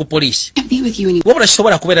kulopa ku police. Can't be with you anymore. Wabula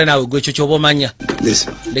sobola kubeera naawe gwe ekyo ky'oba omanya.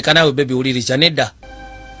 Leka naawe baby uliriza nedda.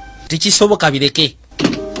 Tekisoboka bireke.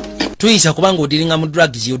 Tuyinza kubanga odiringa mu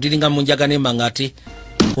drugs, odiringa mu njaga n'emmanga ate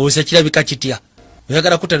olowooza kirabika kitya.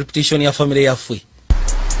 Oyagala kutta reputation ya family yaffe.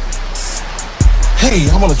 Hey,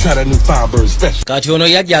 I want to try that new Firebird special. Kati ono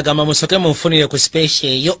yajja agamba musoke munfunire ku special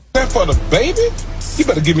eyo. That for the baby? You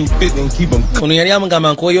better give me 50 and keep him. Ono yali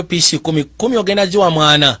amugamba nkoyo piece 10 ogenda ziwa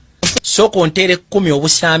mwana. Soko ontere 10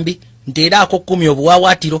 obusambi, nteerako 10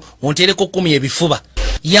 obuwawaatiro, ontereko 10 ebifuba.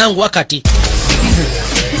 Yangu wakati.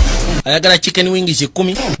 Ayagala chicken wings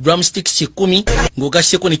 10, drumsticks 10,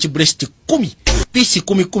 ngogaseko ne breast 10. Piece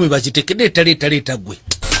 10 bazitekedde leta gwe.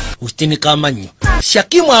 Ustinika amanyo.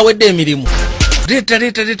 Shakimu awedde emirimu. Leta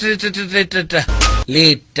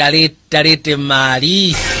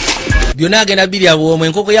mali. Byonna agenda biri abwomwe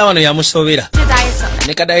enkoko ya wano yamusobera.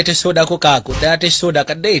 Ne kadayete soda ko kako, dayete soda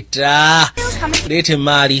kadeta. Lete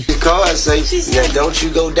mali.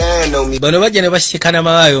 Bano bajja ne basikana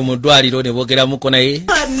mabayo mu ddwaliro ne boogera muko naye.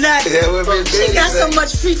 She got so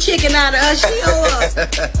much free chicken out of her. She owe her.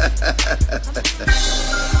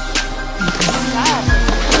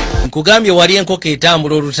 Nkugambye wali enkoko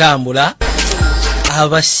etambula olutambula.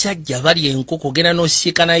 Abasajja bali enkoko gena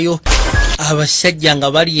n'osiika nayo. Abasajja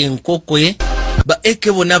nga bali enkoko ba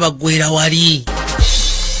eke bonna bagwera wali.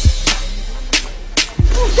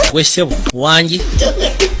 Gwesebo wangi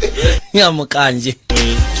nyamukanje.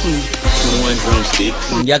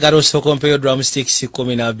 Njagala osooka ompeeyo drumsticks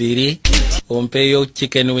 12, ompeeyo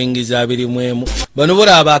chicken wings 21. Bano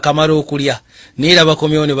bolaba akamala okulya neera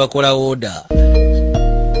bakomyewo ne bakola order.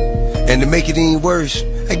 And to make it any worse,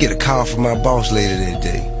 I get a call from my boss later that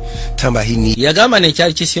day. Talking about he need. Yagamba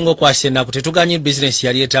nekyali kisinga okwasa ennaku tetuganye business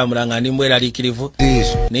yali etambula nga ndi mweraliikirivu.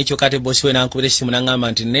 N'ekyo kati bosi we nankubira essimu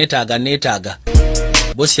n'angamba nti neetaaga.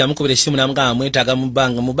 Bosi yamukubira essimu n'amugamba mwetaaga mu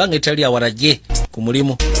bbanga etali awalajje ku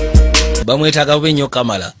mulimu. Bamwetaaga bubi nnyo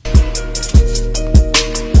Kamala.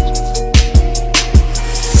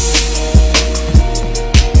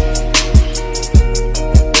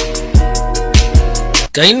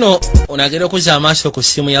 Kaino onagera okuza amaaso ku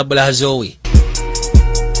ssimu ya Blazo we.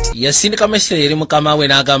 Yasindika mesere eri mukama we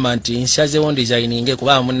n'agamba nti nsazeewo designinge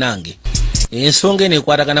kuba munnange. Ensonga eno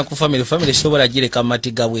ekwatagana ku family sobola gireka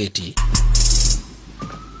matiga bweti.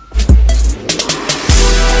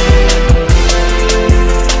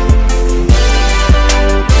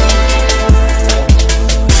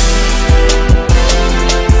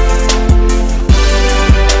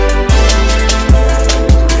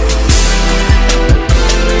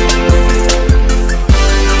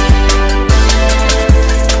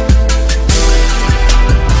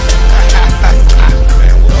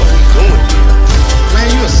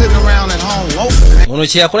 Ono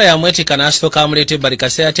kyeyakola yamwetika n'asooka amuleeta ebbali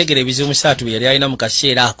kaseera yategera ebizibu 3 bye yali alina mu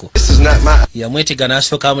kaseera ako. Yamwetika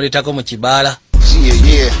n'asooka amuleetako mu kibaala.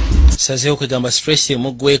 Sazeewo kwegamba stress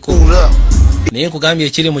emuggweko. Naye nkugambye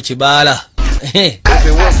ekiri mu kibaala.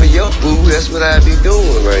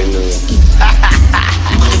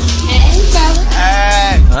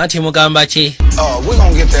 Anti mugamba ki?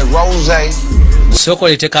 Soko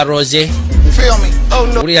leteka rose.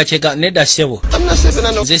 Uli yacheka nedda sebo.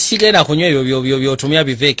 Nze sigenda kunywa ebyo byotumya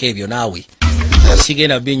biveeko ebyo naawe.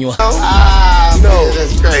 Sigenda binywa.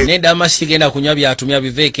 Nedda masigenda kunywa byatumya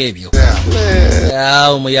biveeko ebyo.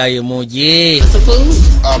 Omuyaye muje.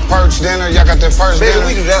 Perch dinner, y'all got that first dinner?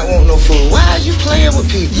 Baby, we do not want no food. Why are you playing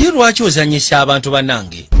with people? Ye lwaki ozanyisa abantu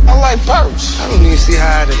bannange? I like perch. I don't even see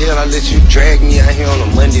how the hell I let you drag me out here on a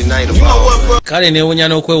Monday night. You know what, bro? Kale neewunya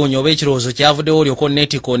n'okwewunya oba ekirowoozo kyavuddewo olyoko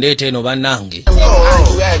neetiko ndeeta eno bannange.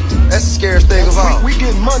 That's the scariest thing of all. We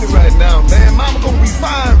getting money right now, man. Mama gonna be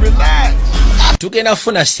fine. Relax. Tugenda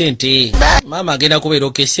kufuna ssente. Maama agenda kubeera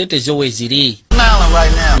oke ssente zo weeziri.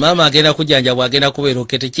 Right now. Maama agenda kujanjabwa agenda kubeera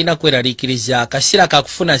oke tekirina kweraliikiriza akaseera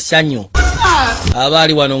kakufuna ssanyu.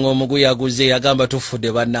 Abaali wano ng'omuguya aguze yagamba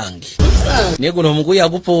tufudde bannange. Naye guno omuguya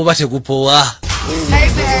agupowa oba tegupoowa.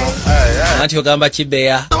 Anti ogamba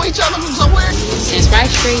kibeya.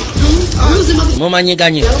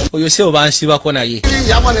 Mumanyiganye oyo se obansibako naye.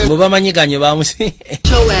 Bwe bamanyiganye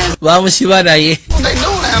bamusiba naye.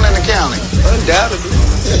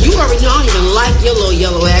 You already don't even like your little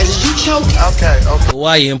yellow ass. You choke. Okay.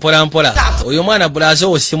 Why mpola. Oyo mwana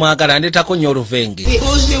Blazo osimwagala ndetako nnyo oluvenge.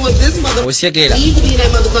 Bullshit with this motherfucker. Osekera. He need to be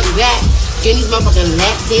that motherfucking back. Get these motherfucking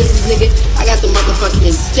lap dances, nigga. I got the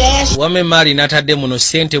motherfucking stash. Wame mali natadde muno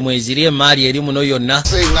sente mweziri emali eri muno yonna.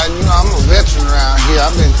 See, now, you know, I'm a veteran around here.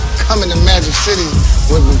 I've been come into Magic City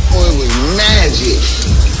before it was magic.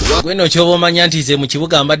 Gweno chobo manya nti ze mu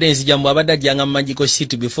kibuga ambadde nzija mu abadde ajjanga mu Magic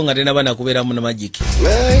City before nga tena bana kubeera mu Magic.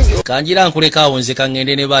 Kanjira nkuleka awo nze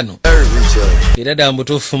kangende ne bano. Era da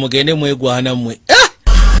mbutuufu mugende mwegwana mmwe.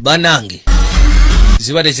 Banange.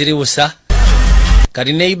 Zibade ziri busa.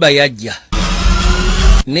 Kati neiba yajja.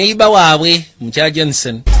 Neiba waabwe Mukya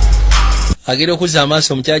Johnson. Agenda okuza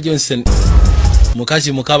amaaso Mukya Johnson.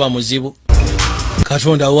 Mukazi mukaba muzibu.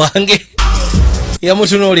 Katonda wange.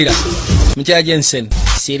 Yamutunuulira. Mukya Johnson.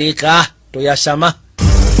 Sirika toyasama.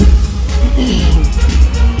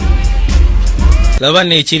 Laba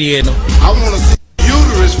nekiri eno.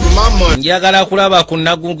 Njagala kulaba ku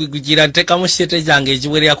nagugira ntekamu sete zange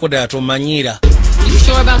eziwererako ddala tomanyira. You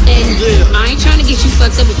sure about that? I ain't trying to get you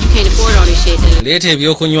fucked up if you can't afford all this shit. Leeta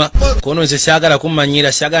ebyokunywa. Kono nze saagala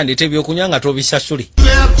kumanyira saagala ndeeta ebyokunywa nga tobisasule.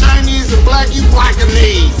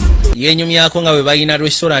 Yenyumyako nga bwe balina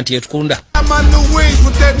restaurant etunda.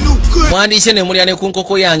 Mwandise ne mulya ne ku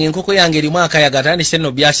nkoko yange. Enkoko yange erimu akayaga tandise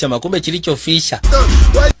nno byasama kumbe kiri ky'ofiisa.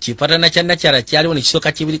 Kipatana kya nakyala kyaliwo ne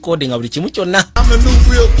kisooka kibirikodi nga buli kimu kyonna.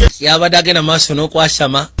 Yabadde agenda maaso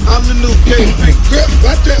n'okwasama.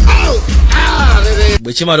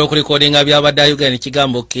 Bwe kimala okulikodinga byabadde ayogera ne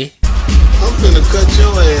kigamba oke.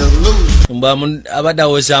 Abadde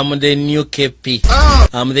awooza I'm the new KP.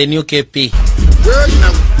 I'm the new KP.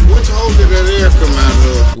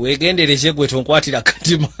 Wegendereze gwe tonkwatira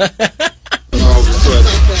katima.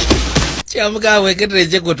 Kyamugaa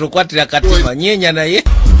wegendereze gwe tonkwatira katima. Nyenya naye.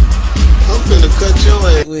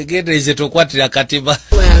 Wegendereze tonkwatira katima.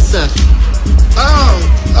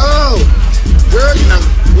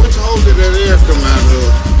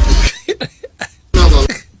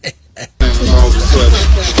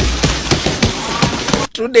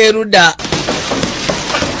 Tude ruda.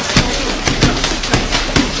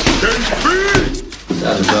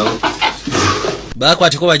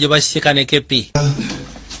 Bakwatiko baje basika ne KP.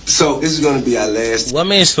 So this is going to be our last.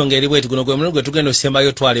 Wamensonga eri bwetu guno gwe mulungu gwe tugenda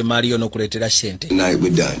osembayo twale Mario n'okuleetera sente. Tonight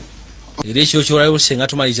we're done. Eri ekyo kyolayo senga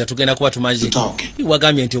tumaliza tugenda kuba tumaze.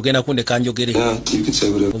 Wagambye nti ogenda kunde kanjogere.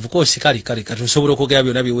 Of course kali katusobola okwogera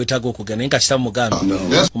byonna bye weetaaga okugenda naye nkakita mugambe.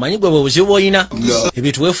 Omanyi gwe buzibu bw'olina.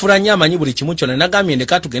 Ebintu weefula nnyo amanyi buli kimu kyonna nagambye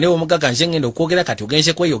ndeka tugende omugaga nze ngenda okwogera kati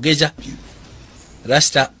ogenze kweyogeza.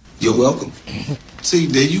 Rasta. You're welcome. See,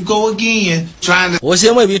 there you go again, trying to.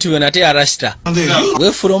 Ozeemu ebintu byonna ate ya Rasta.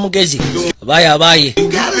 Weefula omugezi. Abaaye.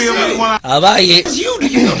 Abaaye.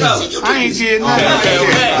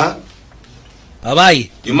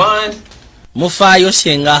 Abaaye. You mind? Mufaayo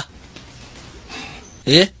senga.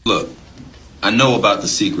 Look, I know about the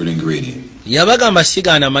secret ingredient. Yabagamba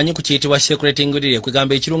sigaana amanyi ku kiyitibwa secret ingredient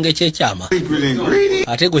kwegamba ekirungo ekyekyama.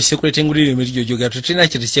 Ate gwe secret ingredient mitijjo jogera tutina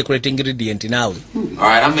kiti secret ingredient naawe.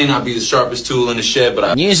 Alright, I may not be the sharpest tool in the shed,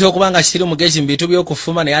 but nyinza okuba nga siri mugezi mu bintu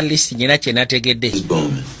by'okufuma naye at least nyina kye nategedde.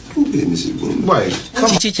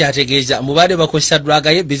 Kiki kyategeeza mubadde bakozesa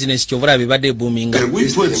draga ye business kyobula bibadde boominga.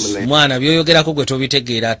 Mwana byoyogerako gwe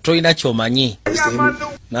tobitegeera tolina kyomanyi.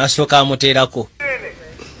 N'asooka amuteerako.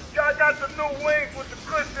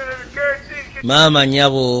 Mama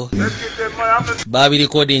nyabo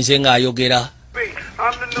babirikodi nze ng'ayogera.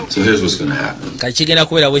 So here's what's gonna happen. Kachigenda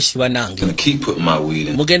kubeera bwesiba nange. Gonna keep putting my weed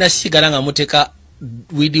in. Mugenda sigala nga muteka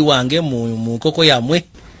widi wange mu nkoko yammwe.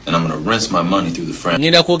 And I'm gonna rinse my money through the franchise.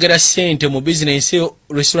 Ngenda kwogera sente mu business yo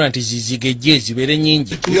restaurant zizigejje zibeere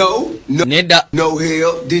nyingi. Nedda. No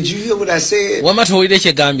hell. Did you hear what I said? Wama towulire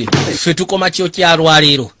kyegambye. Ffe tukoma kyo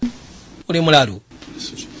kyalwaleero. Oli mulalu.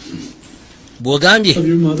 Bw'ogambye.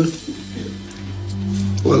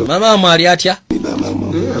 Mama mwali atya?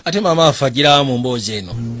 Ate mama afagira mu mboozi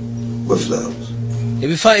eno.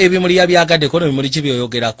 Ebifa ebimuli byagadde kono bimuli ki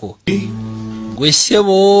byoyogerako? Gwe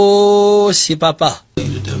ssebo si papa.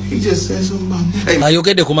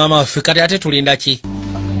 Ayogedde ku mama waffe kati ate tulinda ki?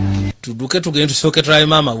 Tuduke tugende tusooke tulabe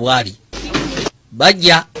mama bwali.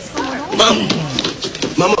 Bajja.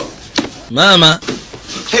 Mama.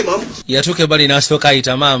 Hey mom. Yatuuka ebbali n'asooka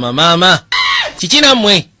ayita mama. Mama. Kiki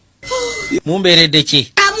nammwe? Mumbeeredde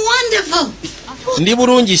ki? I'm wonderful. Ndi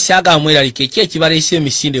bulungi saaga mweralike ki ekibaleese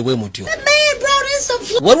emisinde bwe mutyo.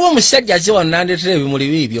 Waliwo omusajja azze wano n'andeetera ebimuli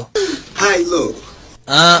biibyo. Hey look.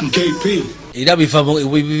 KP. Era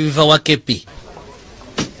biva wa KP.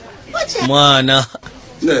 Mwana.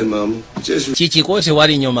 None mama. Just Kiki ko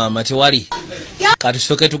tewali nnyo mama tewali.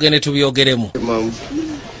 Katusooke tugende tubyogeremu.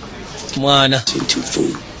 Mwana.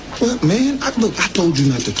 What, man? I told you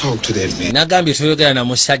not to talk to that man. Nagambye toyogera na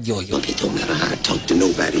musajja oyo. It don't matter how I talk to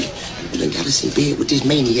nobody. You got us in bed with this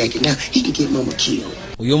maniac and now he can get mama killed.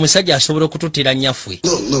 Uyo musajja asobola okututira nnyaffe.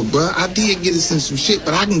 Look, bro, I did get us in some shit,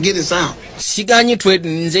 but I can get us out. Siganyi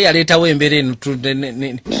nze yaleetawo embeera eno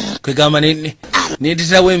kwegamba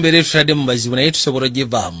neetetawo embeera tutadde mu bazibu naye tusobola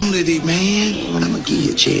ogivaamu. Man, I'm gonna give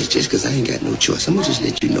you a chance just because I ain't got no choice. I'm gonna just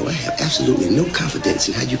let you know I have absolutely no confidence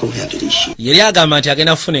in how you gonna handle this shit. Yali agamba nti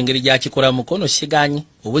agenda kufuna engeri gy'akikola mukono siganyi.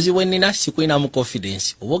 Obuzibu ennina sikulinamu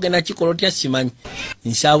confidence. Oba ogenda kikola otya simanyi.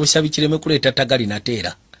 Nsaabusa bikireme kuleeta tagali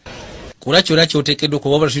nateera. Kula kyonna ky'oteekeddwa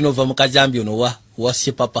okuba wabula tulina ova mu kazambi ono wa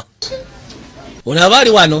sipapa. Ono aba ali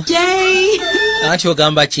wano. Anti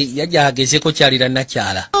ogamba ki yajja agezeko kyalira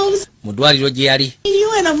nakyala. Mu ddwaliro gye yali.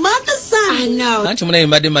 Anti munaye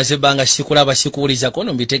mbadde maze ebbanga sikulaba sikuwuliza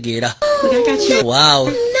kono mbitegeera.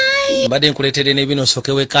 Wow. Mbadde nkuleetedde n'ebino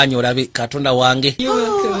osooke wekaanya olabe Katonda wange.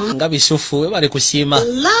 Nga bisufu webale kusiima.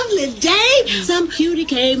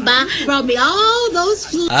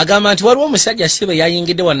 Agamba nti waliwo omusajja sibe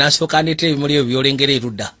yayingidde wanaasooka andeetera ebimuli ebyo byolengera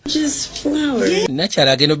erudda.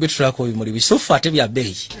 Nakyala agenda obitulako ebimuli bisufu ate bya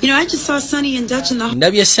bbeeyi.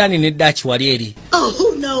 Ndabye Sani ne Dutch wali eri.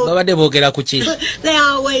 Babadde boogera ku ki?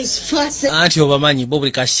 Anti obamanyi bo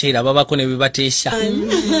buli kaseera babako ne bibateesa.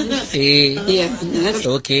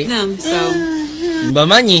 Okay.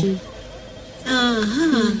 Mbamanyi.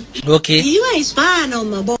 Okay.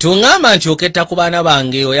 Tungamba nti oketta ku baana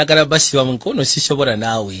bange oyagala basiba mu nkono sisobola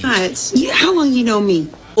naawe. How long you know me?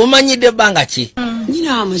 Omanyidde ebbanga ki? You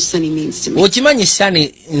know how much Sunny means to me. Okimanyi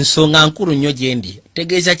Sani nsonga nkulu nnyo gyendi.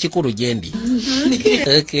 Tegeeza kikulu gyendi.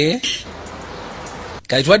 Okay.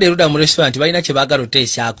 Kati twadde erudda mu restaurant balina kye baagala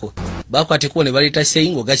oteesaako. Bakwateko ne baleeta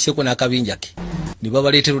seyingo ogasseeko n'akabinja ke. Ne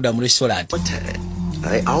babaleeta erudda mu restaurant.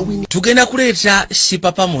 Tugenda kuleeta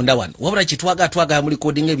sipapa munda wano. Wabula kitwagala mu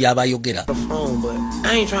recording ebyabayogera.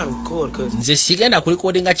 Nze sigenda ku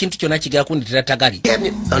recordinga kintu kyonna kigera kundetera tagali.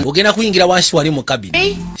 Ogenda kuyingira wansi wali mu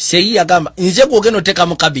kabini. Seyi yagamba nze gwogenda oteeka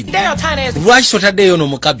mu kabini. Lwaki totaddeyo no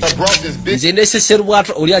mu kabini? Nze ndese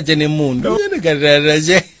serubwato oli ajje n'emmundu.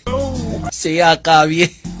 Seyi akaabye.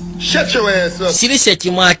 Sirise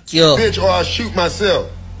kimwakyo.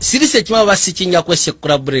 Sirise kimwa basikinja kwese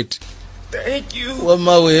collaborate. Thank you.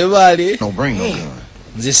 Wama webale. No bring no gun.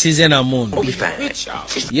 Nze size na mundu.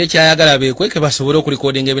 Ye kyayagala bekweke basobole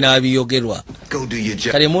okulikodinga ebinaba biyogerwa. Go do your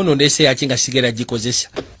job. Kale mundu ndese yakinga sigera gikozesa.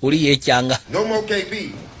 Oli yekyanga. No more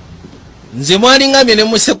KP. Nze mwali ngambye ne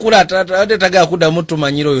musekula ate tagaya kudda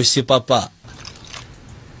mutumanyiro yo si papa.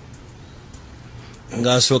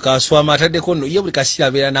 Ngasoka aswama ataddeko nno ye buli kasira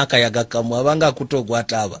abeera n'akayaga kamu abanga akutogwa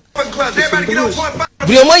ataaba.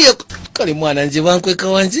 Buli omwaye kale mwana nze bankweka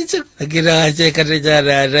wanzinze agenda wansi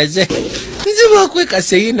katejaraje nze bankweka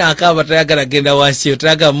seyina akaaba tayagala genda wansi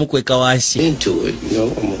tayagala mukweka wansi.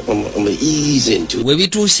 We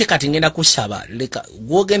bituuse kati ngenda kusaba leka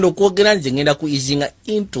gwogenda okwogera nze ngenda ku easinga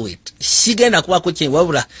into it. Sigenda kubako kye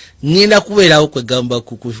wabula ngenda kubeerawo kwegamba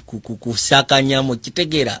kusaakanyamu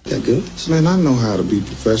kitegeera. Man, I know how to be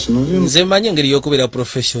professional. Nze mmanyi engeri y'okubeera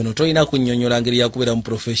professional tolina kunnyonnyola ngeri yakubeera mu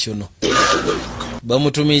professional.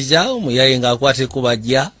 Bamutumiza omuyaye ng'akwateko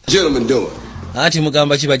bajja. Gentlemen doing. Ati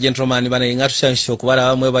mugamba kiba gentleman bana nga tusanyusa okubala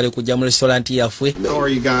bamwe bali kujja mu restaurant yaffe. How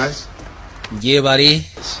are you guys? Gye bali.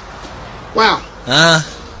 Wow. Ah.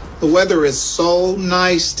 The weather is so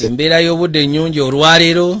nice. Embeera y'obudde nnyungi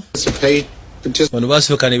olwaleero. Bano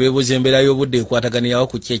basooka ne beebuuza embeera y'obudde ekwataganirawo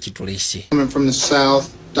ku ki ekitulese. Coming from the south,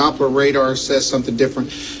 Doppler radar says something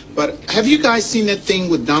different. But have you guys seen that thing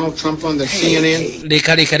with Donald Trump on the CNN?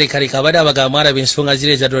 Leka abadde abagamba alaba ensonga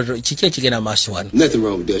zire eza kiki ekigenda maaso wano. Nothing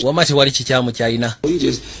wrong with that. Wama tewali kikyamu kyalina. You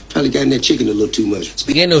just probably got in that chicken a little too much.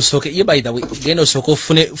 Genda osooke ye by the way genda osooke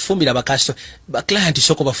fumbira bakasito client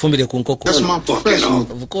soko bafumbire ku nkoko. That's my professional.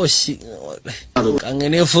 Of course.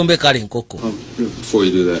 Kangene nfumbe kale nkoko. Before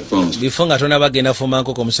you do that, phones. Before nga tona bagenda fumba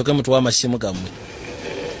nkoko musoke mutuwa amasimu gammwe.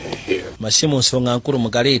 Masimu nsonga nkulu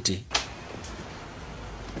mugaleete.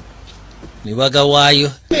 Nibaga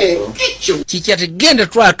waayo. Kiki ate genda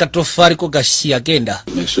twaka tofaali ko gashia genda.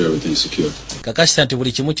 Make sure everything's secure. Kakasa nti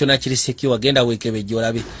buli kimu kyonna kiri secure genda weekebejja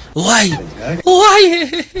olabe. Why?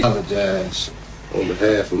 Apologize on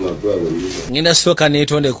behalf of my brother. Ngenda soka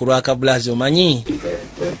neetonde ku lwaka blazi omanyi.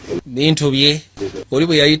 Bintu bye. Oli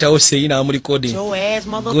bwe yayitawo seyina amu recording.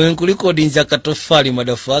 Gwe nku recording za katofaali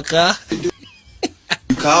madafaka.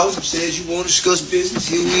 Calls him, says you want to discuss business.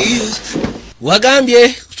 Here he is.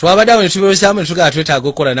 Wagambye twabadawo ne tubeezamu ne tugala twetaaga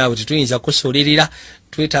okukola naawe tetuyinza kusuulirira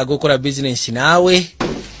twetaaga okukola bizinensi naawe.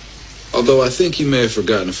 Although I think he may have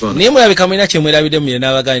forgotten the phone. Naye mulabika mulina kye mwerabidde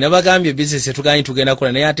muyina n'abagambye bizinensi etuganye tugenda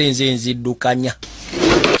kukola naye ate nze nziddukanya.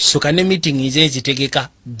 Soka ne meeting nze nzitegeka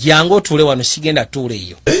jangu otuule wano sigenda tuule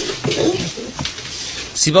eyo.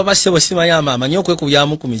 Sibaba sebo simanya mama nyokwe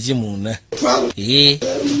kubyamu ku mizimu na. Ni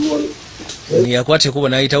yakwate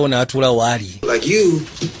kubona ayitawo n'atula wali. Like you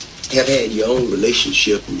have had your own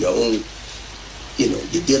relationship and your own, you know,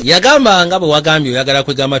 yagamba nga bwe wagambye oyagala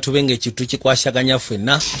kwegamba tubenga ekintu kikwasaganya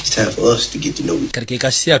ffenna. It's time for us to get to know each other. Kati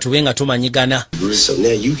kasira tubenga tumanyigana. So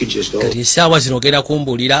now you can just go. Kati saawa zino ogenda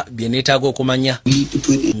kumbulira bye neetaaga okumanya.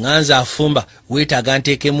 Nganza afumba weetaaga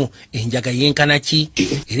nteekemu enjaga yenkana ki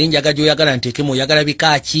era enjaga gy'oyagala nteekemu oyagala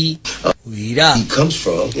bika ki era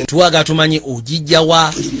tuwaga tumanye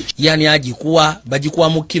ogijjawa yani agikuwa bagikuwa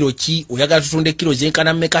mu kiro ki oyagala tutunde kiro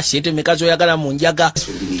zenkana mmeka sente mmeka z'oyagala mu njaga.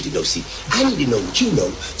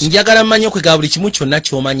 Njagala mmanyi okwegala buli kimu kyonna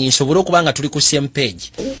ky'omanyi nsobole okuba nga tuli ku same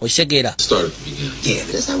page. Okisegeera?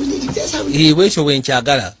 Bwekyo bwe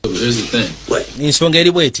nkyagala. Ensonga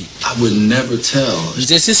eri bweti.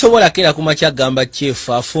 Nze sisobola kera kumakya gamba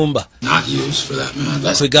kyefu afumba.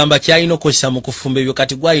 Kwegamba kyalina okozesa mu kufumba ebyo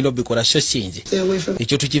kati gwalina obikola so sinze.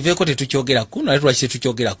 Ekyo tukiveeko tetukyogerako naye lwaki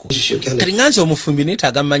tetukyogerako. Kati nganze omufumbi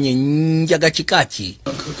neetaaga mmanyi enjaga kika ki.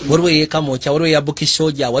 Waliwo eyekamokya, waliwo eyabuki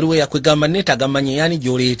soja, waliwo eyakwegamba neetaaga mmanyi yani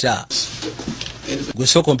gy'oleeta. Gwe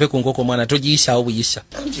sooka ompe ku nkoko mwana togiyisaawo buyisa.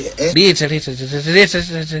 Leeta.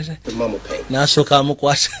 N'asooka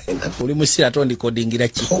amukwata. Oli musira tondikodingira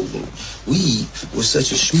ki.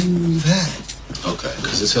 Okay,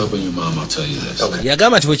 because it's helping your mom, I'll tell you this. Okay.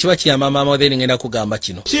 Yagamba nti bwe kiba kiyamba maama then ngenda kugamba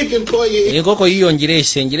kino. Enkoko yiyo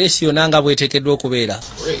njiresi yonna nga bweteekeddwa okubeera.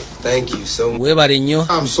 Thank you so much. Weebale nnyo.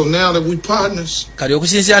 So now that we partners. Kali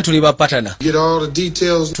okusinziira tuli bapatana. Get all the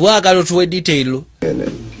details. Twagala otuwe detail.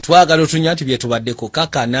 Twagala otunya nti bye tubaddeko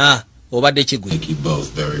kakana obadde kigwe. You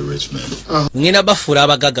both very rich men. Ngenda bafuula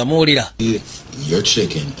abagaga muwulira. Your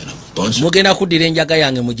chicken and a bunch of... Mugenda kuddira enjaga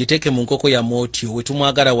yange mugiteeke mu nkoko ya mootyo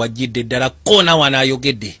wetumwagala wajjidde ddala koona wano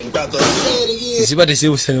ayogedde. Ziba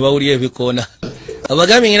tezibusa ne bawulira ebikoona.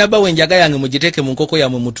 Abagambye ngenda bawa enjaga yange mugiteeke mu nkoko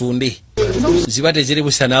yammwe mutunde. Ziba teziri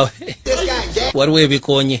busa nawe. Waliwo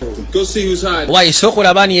ebikoonye. Wayi sooka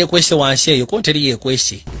olaba ani yeekwese wansi eyo ko teri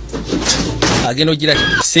yeekwese. Agenda ogira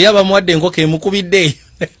seya bamuwadde enkoko emukubidde.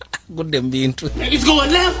 Gudde mu bintu. It's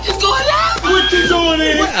going left. What you doing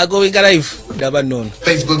in? I going live. Daba nono.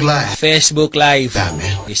 Facebook live.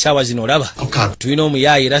 Esaawa zino olaba. Tulina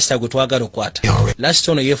omuyayi Rasta gwe twagala okwata.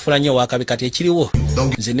 Rasta ono yeefula nnyo wakabi kati ekiriwo.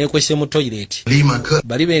 Nze neekwese mu toilet.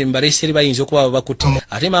 Bali be mbaleseri bayinza okuba babakutte.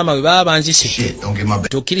 Ate maama bwe baba banzise.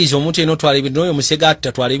 Tokkiriza omuntu eno twala ebintu n'oyo musega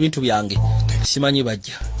atatwala ebintu byange. Simanyi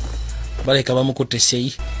bajja. Baleka bamukutte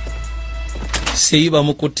seyi. Seyi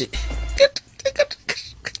bamukutte.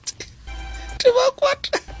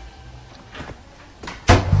 Tebakwata.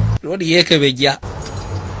 Lodi yekebeja.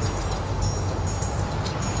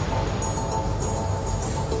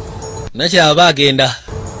 Nakyaba agenda.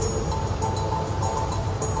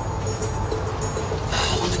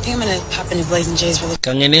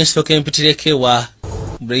 Kangene nsooka empitireko wa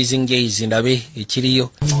Blazing Jays ndabe ekiriyo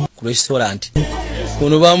ku restaurant.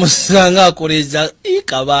 Kuno bamusanga akoleza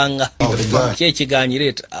ikabanga.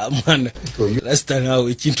 Kyekiganyireta mwana. Rasta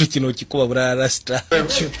nawe ekintu kino kikuba bulala Rasta.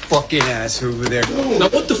 Fucking ass over there. Now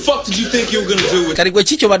what the fuck did you think you were gonna do with? Kali gwe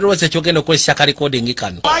kicho badroza kyogenda okozesa ka recording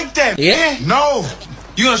kano. Like that, yeah? No.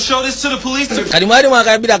 You gonna show this to the police? Kali mwali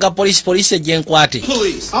mwakabira ka police ejenkwate.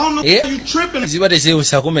 Police. I don't know if you tripping. Ziba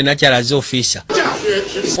tezeusa kume nakyala zo officer.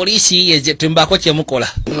 Police yeze tumbako kyemukola.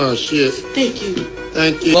 Oh shit. Thank you.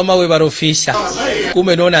 Thank you. Wama we baro officer.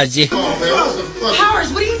 Kume nona je.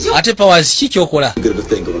 Powers, what are you doing? Ate Powers kikyokola. Good of a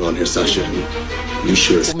thing going on here, Sasha. You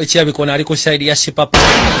sure? Kume kyabikona ali ku side ya sipapa.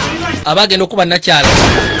 Abagenda okuba nakyala.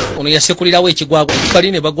 Ono yasekulirawo ekigwagwa.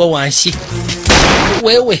 Bali ne bagwa wansi.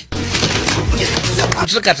 Wewe.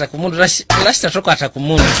 Tukata ku mundu Rasta tokata ku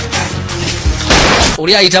mundu.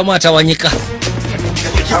 Uli ayitamu atawanyika.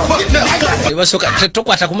 Ebasoka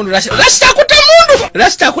tokwata ku mundu Rasta akute mundu.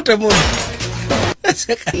 Rasta akute mundu.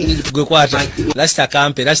 Gwe kwata Rasta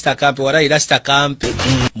kampe warayi Rasta kampe.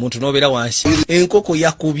 Muntu nobera wansi. Enkoko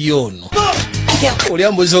yakubye ono. Oli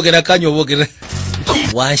ambuzogera kanyo bogera.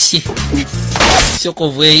 Wansi.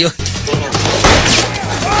 Sokoveyo.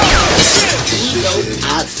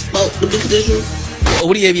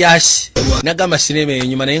 Uli ebyasi nagamba sinema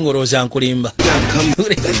enyuma naye ngoroza nkulimba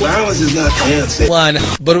mwana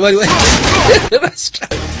borobali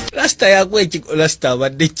Rasta yagwe Rasta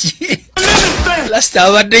abadde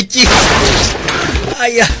ki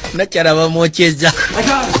aya nakyala bamokyeza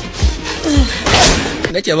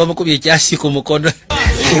nakyala bamukubye ekyasi ku mukono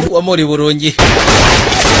wamuli bulungi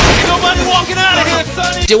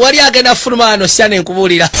tewali agenda fuluma ano sana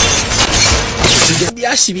enkubuulira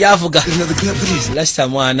byasi byavuga lasta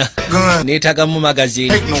mwana netaga mu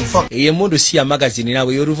magazine ye mundu si ya magazine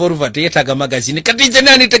nawe yo revolver teyetaga magazine kati je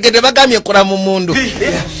nani tegede bagamye kora mu mundu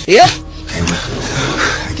yeah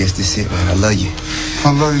I guess this it, man. I love you. I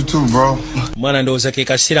love you too, bro. Mwana ndoza ke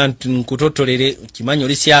kasira nkutotolere kimanyo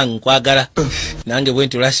lisya nkwagala nange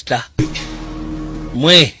bwentu lasta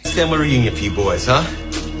mwe family reunion for you boys, huh?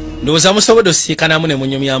 ndoza musobodo sikana mune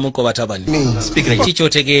munyumya muko batabani Speaking of kicho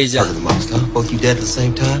tegeeza both you dead at the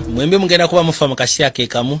same time. mwembe mugenda kuba mufa mukasya ke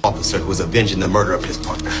kamu Officer who was avenging the murder of his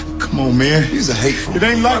partner. Come on, man. He's a hateful. It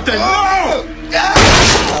ain't like that.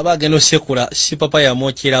 No! abageno sekula si papa ya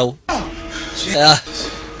mochirawo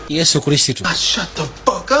Yesu Kristo Shut the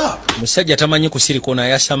fuck up. musajja tamanyi kusirikona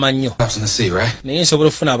yasama nnyo Cops in the sea, right? naye nsobola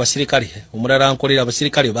ofuna abasirikale omulala nkolera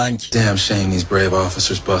abasirikale bangi Damn shame these brave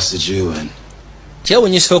officers busted you and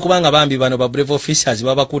kyewunyisa okubanga bambi bano ba brave officers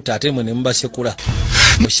babakuta ate mwe ne mubasekula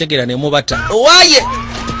mushegera ne mubata owaye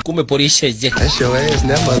kumbe polisi ejje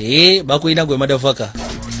bakulina gwe madafaka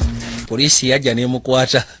polisi yajja ne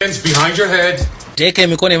mukwata Behind your head. teeka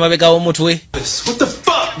emikono emabega w'omutwe what the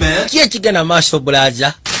fuck, man? ki ekigenda maaso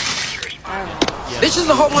bulaza This is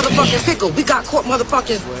the whole motherfucking pickle. We got caught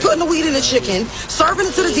motherfucking putting the weed in the chicken, serving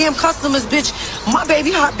it to the damn customers, bitch. My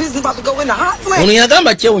baby hot business about to go in the hot flame. ono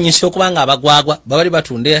yagamba kyewunyisa okubanga abagwagwa babali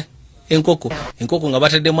batunde enkoko nga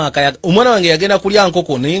bataddemu akayaga omwana wange yagenda kulya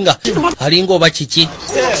nkoko nayenga alinga oba kiki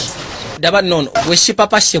daba nono gwe si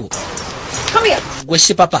papa sebo gwe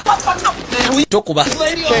si papa tokuba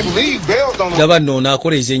daba nono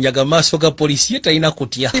akoleza enjaga maaso ga polisi ye talina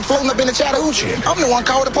kutya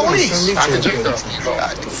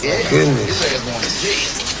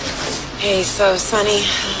Hey, so Sonny.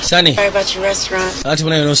 Sonny. Sorry about your restaurant. Ati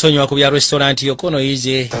muna yonosonyiwa ku bya restaurant yokono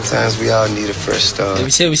yize. Sometimes we all need a fresh start.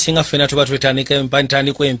 Ebise bisinga fena tuba twetandika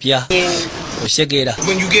empantandiko empya. Oshegera.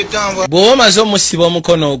 When you get done with bw'omaze omusiba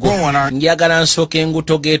omukono ogwo njagala nsooka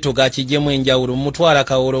enguto geeto gakijjemu enjawulo mutwala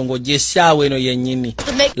kawolongo gye essaawa eno yennyini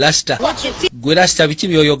lasta gwe lasta biki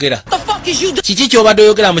byoyogera kiki kyobadde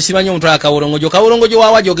oyogera musibanyi omutwala kawolongo gyo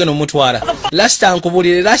waawa gyogeno omutwala lasta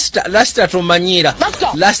nkubulire lasta tomanyiira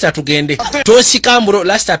lasta tugende tosikambulo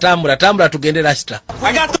lasta tambula tugende lasta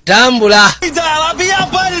tambula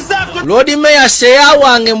lodi meya seya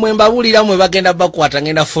wange mwe mbabulira mwe bagenda bakwata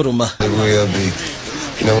ngenda fuluma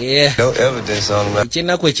No evidence on him.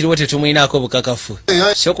 Ekyennaku ekiriwo tetumwinaako bukakafu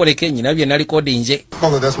sokoleka ennyina bye nalikodi nje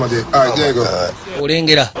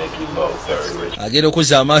olengera agenda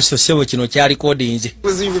okuzza amaaso ssebo kino kyalikodi nze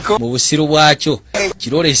mu busiru bwakyo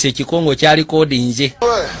kirolesa ekikongo kyalikodi nze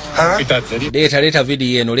leeta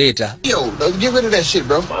vidiyo eno leeta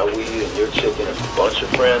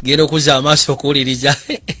genda okuzza amaaso okuwuliriza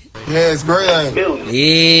Yeah, it's great.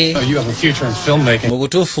 You have a future in filmmaking. mu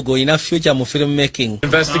butuufu g'olina future mu filmmaking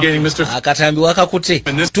Investigating Mr. akatambi wakakute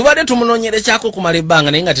tubadde tumunoonyerezaako kumala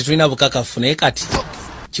ebbanga naye nga tetulina bukakafu naye kati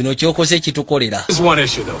kino kyokoze kitukolera There's one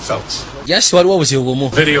issue though, fellas. just waliwo obuzibu bumu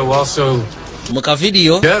Video also. mu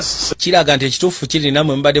kavidiyo Yes. kiraga nti ekituufu kirina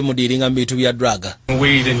mwe mubadde mudiiringa mu bintu bya draga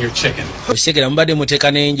Weed in your chicken. osekera mubadde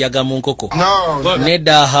muteeka n'enjaga mu nkoko No.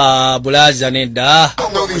 nedda bulaza nedda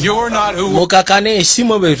You're not who. mukakane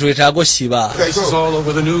esimu bwe twetaaga osiba This is all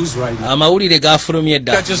over the news right now. amawulire gafulumye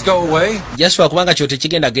edda That just go away. jaswa kubanga kyo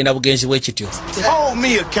tekigenda genda bugenzi bwe kityo Hold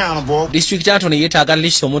me accountable. disitulikiti Antony yeetaaga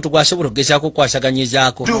lisi omuntu gwasobola okugezaako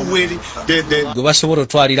okukwasaganyizaako Do with it. gwe basobola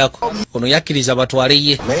otwalirako ono yakkiriza batwale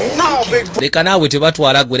ye No, big bro. leka naawe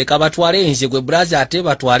tebatwala gwe leka batwale nze gwe bulaza ate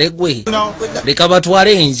batwale gwe No. leka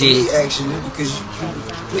batwale nze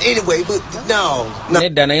Anyway, but no.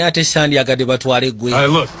 nedda naye ate sandyagadde batwale gwe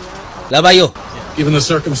Look, labayo given the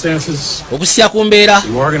circumstances, okusya ku mbeera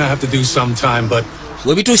you are gonna have to do some time, but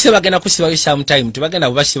we bituuse bagenda kusibayo sometime tebagenda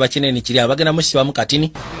bubasiba kinene kiri bagenda musibamu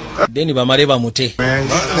katini then bamale bamute Man,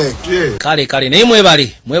 yeah. kale naye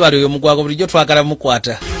mwebale oyo mugwago bulijjo twagala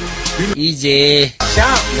mukwata ije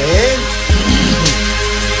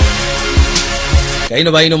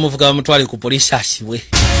kaino balina omuvuga bamutwale ku polisi asibwe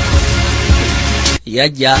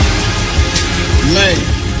yajja Man,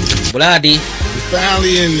 buladi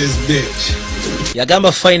finally in this bitch.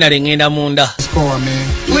 yagamba finally ngenda munda Score, man.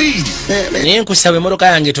 Please. naye nkusaba emmotoka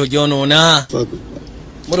yange togyonoona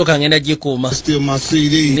motoka ngenda gikuuma Steal my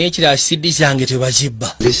CD. n'ekirala CD zange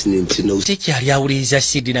tebazibba Listening to no tekyali awuliriza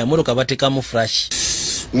CD naye motoka batekamu flash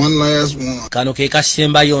One last one. kano ke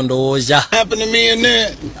kasembayo ndowooza Happened to me in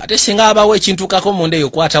there. ate singa abawo ekintu kako munda eyo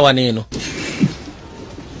kwata waneeno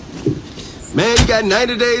Man, you got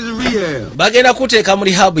 90 days of rehab. bagenda kuteeka mu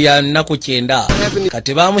rehab ya nnaku 9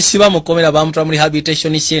 kati bamusiba mu kkomera bamutwala mu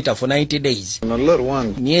rehabilitation center for 90 days A little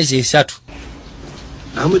one. myezi 3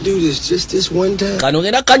 I'm gonna do this just this one time. Kano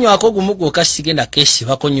ngenda kanywako gumugo kasigenda kesi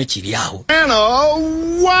bakonyo kiriawo.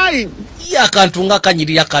 White. Ya kantunga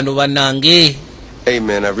kanyirira kano banange. Hey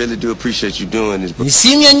man, I really do appreciate you doing this.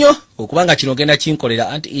 Nsimye nnyo okubanga kino genda kinkolera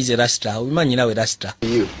anti easy rasta. Umanyi nawe rasta.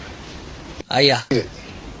 You. Aya.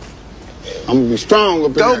 I'm gonna be strong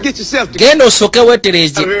up Don't get yourself together. Gendo soke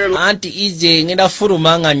weterezi anti easy ngenda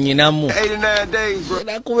fulumanga nyinamu. 89 days, bro.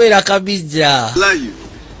 Nakubera kabija. Love you.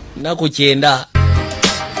 Nakuchenda.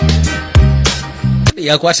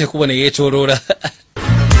 Yakwate kubona yetorora.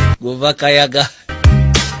 Gova kayaga.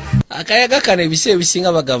 Akayaga kane bise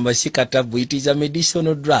bisinga bagamba sikatabu. It is a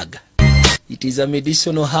medicinal drug. It is a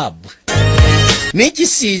medicinal herb.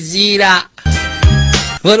 Nikisizira.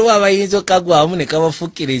 Waliwo abayinza kagwamu ne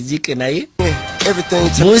kabafukirezike naye.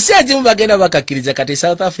 Everything. Munsi ajimu bagenda bakakiriza kati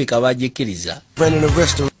South Africa bagikiriza. Running a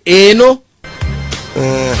restaurant. Eno.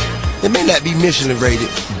 It may not be mission rated,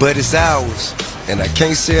 but it's ours. And I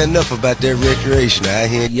can't say enough about that recreation. I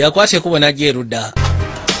hear. Yakwate kubona jeruda.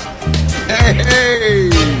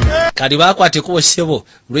 Kali bakwate kubo sebo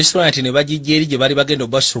restaurant ne bagijeri je bali bagendo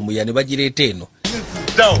bathroom ya ne bagirete eno.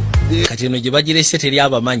 Kati eno je bagirese teri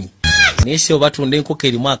abamanyi. Nese obatunde enkoko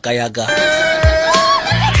erimu akayaga.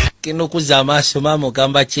 Kino kuza amaso mama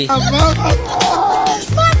gamba ki.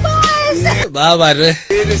 Baba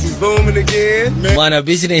this is booming again. Mwana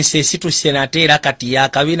business situ senatera kati ya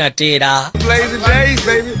kabina tera. Blazing days,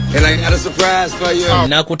 baby. And I got a surprise for you.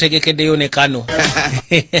 Nakutegekeddeyo ne kano.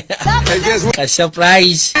 Ka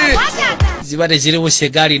surprise. Zibade ziri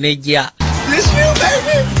musegali nejja. This you,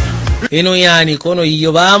 baby. Eno yani kono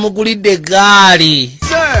iyo bamugulidde gaali.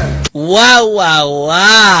 Sir.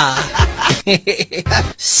 Wa.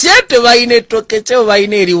 Sente bayine tokete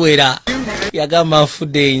bayine eriwera. Yagamba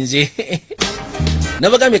nfudde nze.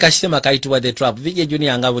 Nabagambye kasitema kayitibwa The Trap. Vije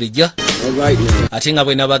Junior nga bulijjo. Ate nga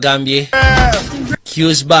bwe nabagambye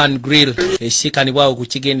Q's Bar Grill esikanibwawo ku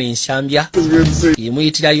Kigende Nsambya.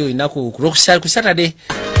 Yemuyitirayo inaku ku Saturday.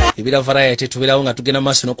 Ebira variety tubeerawo nga tugenda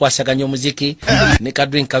maaso n'okwasaganya omuziki ne ka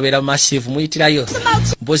drink kabeera massive muyitirayo.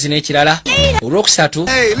 Mpozi n'ekirala olwokusatu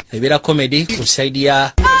ebeera comedy ku side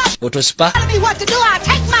ya Autospa.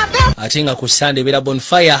 Ate nga ku Sunday ebeera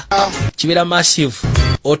bonfire kibeera massive.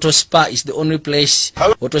 Autospa is the only place.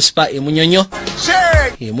 Autospa emunyonyo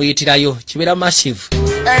emuyitirayo kibeera massive.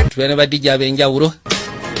 Tubeera ne badijja ab'enjawulo.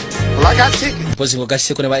 Mpozi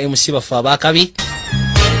ng'ogasseko ne ba MC bafe abakabi.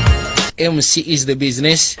 MC is the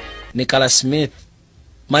business. Nicola Smith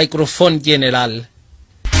microphone general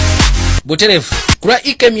Buterev kura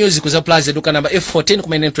Ike Music za Plaza duka namba F14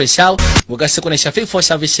 kumenentwe shao mugase kuna Shafi for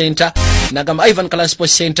Service Center nagama Ivan Kala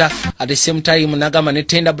Sports Center at the same time nagama ne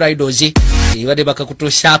Tender Bridals ibade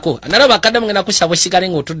bakakutoshako anaraba kadamu ngena kusabo sigale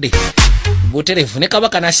ngotudde Buterev ne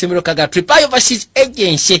kabaka nasimiro kaga Tripayo Overseas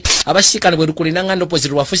Agency abashikana bwe dukulina ngando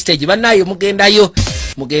opposite wa stage banayo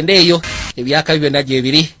mugendeyo ebyaka bibyo ndaje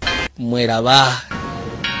ebiri mweraba.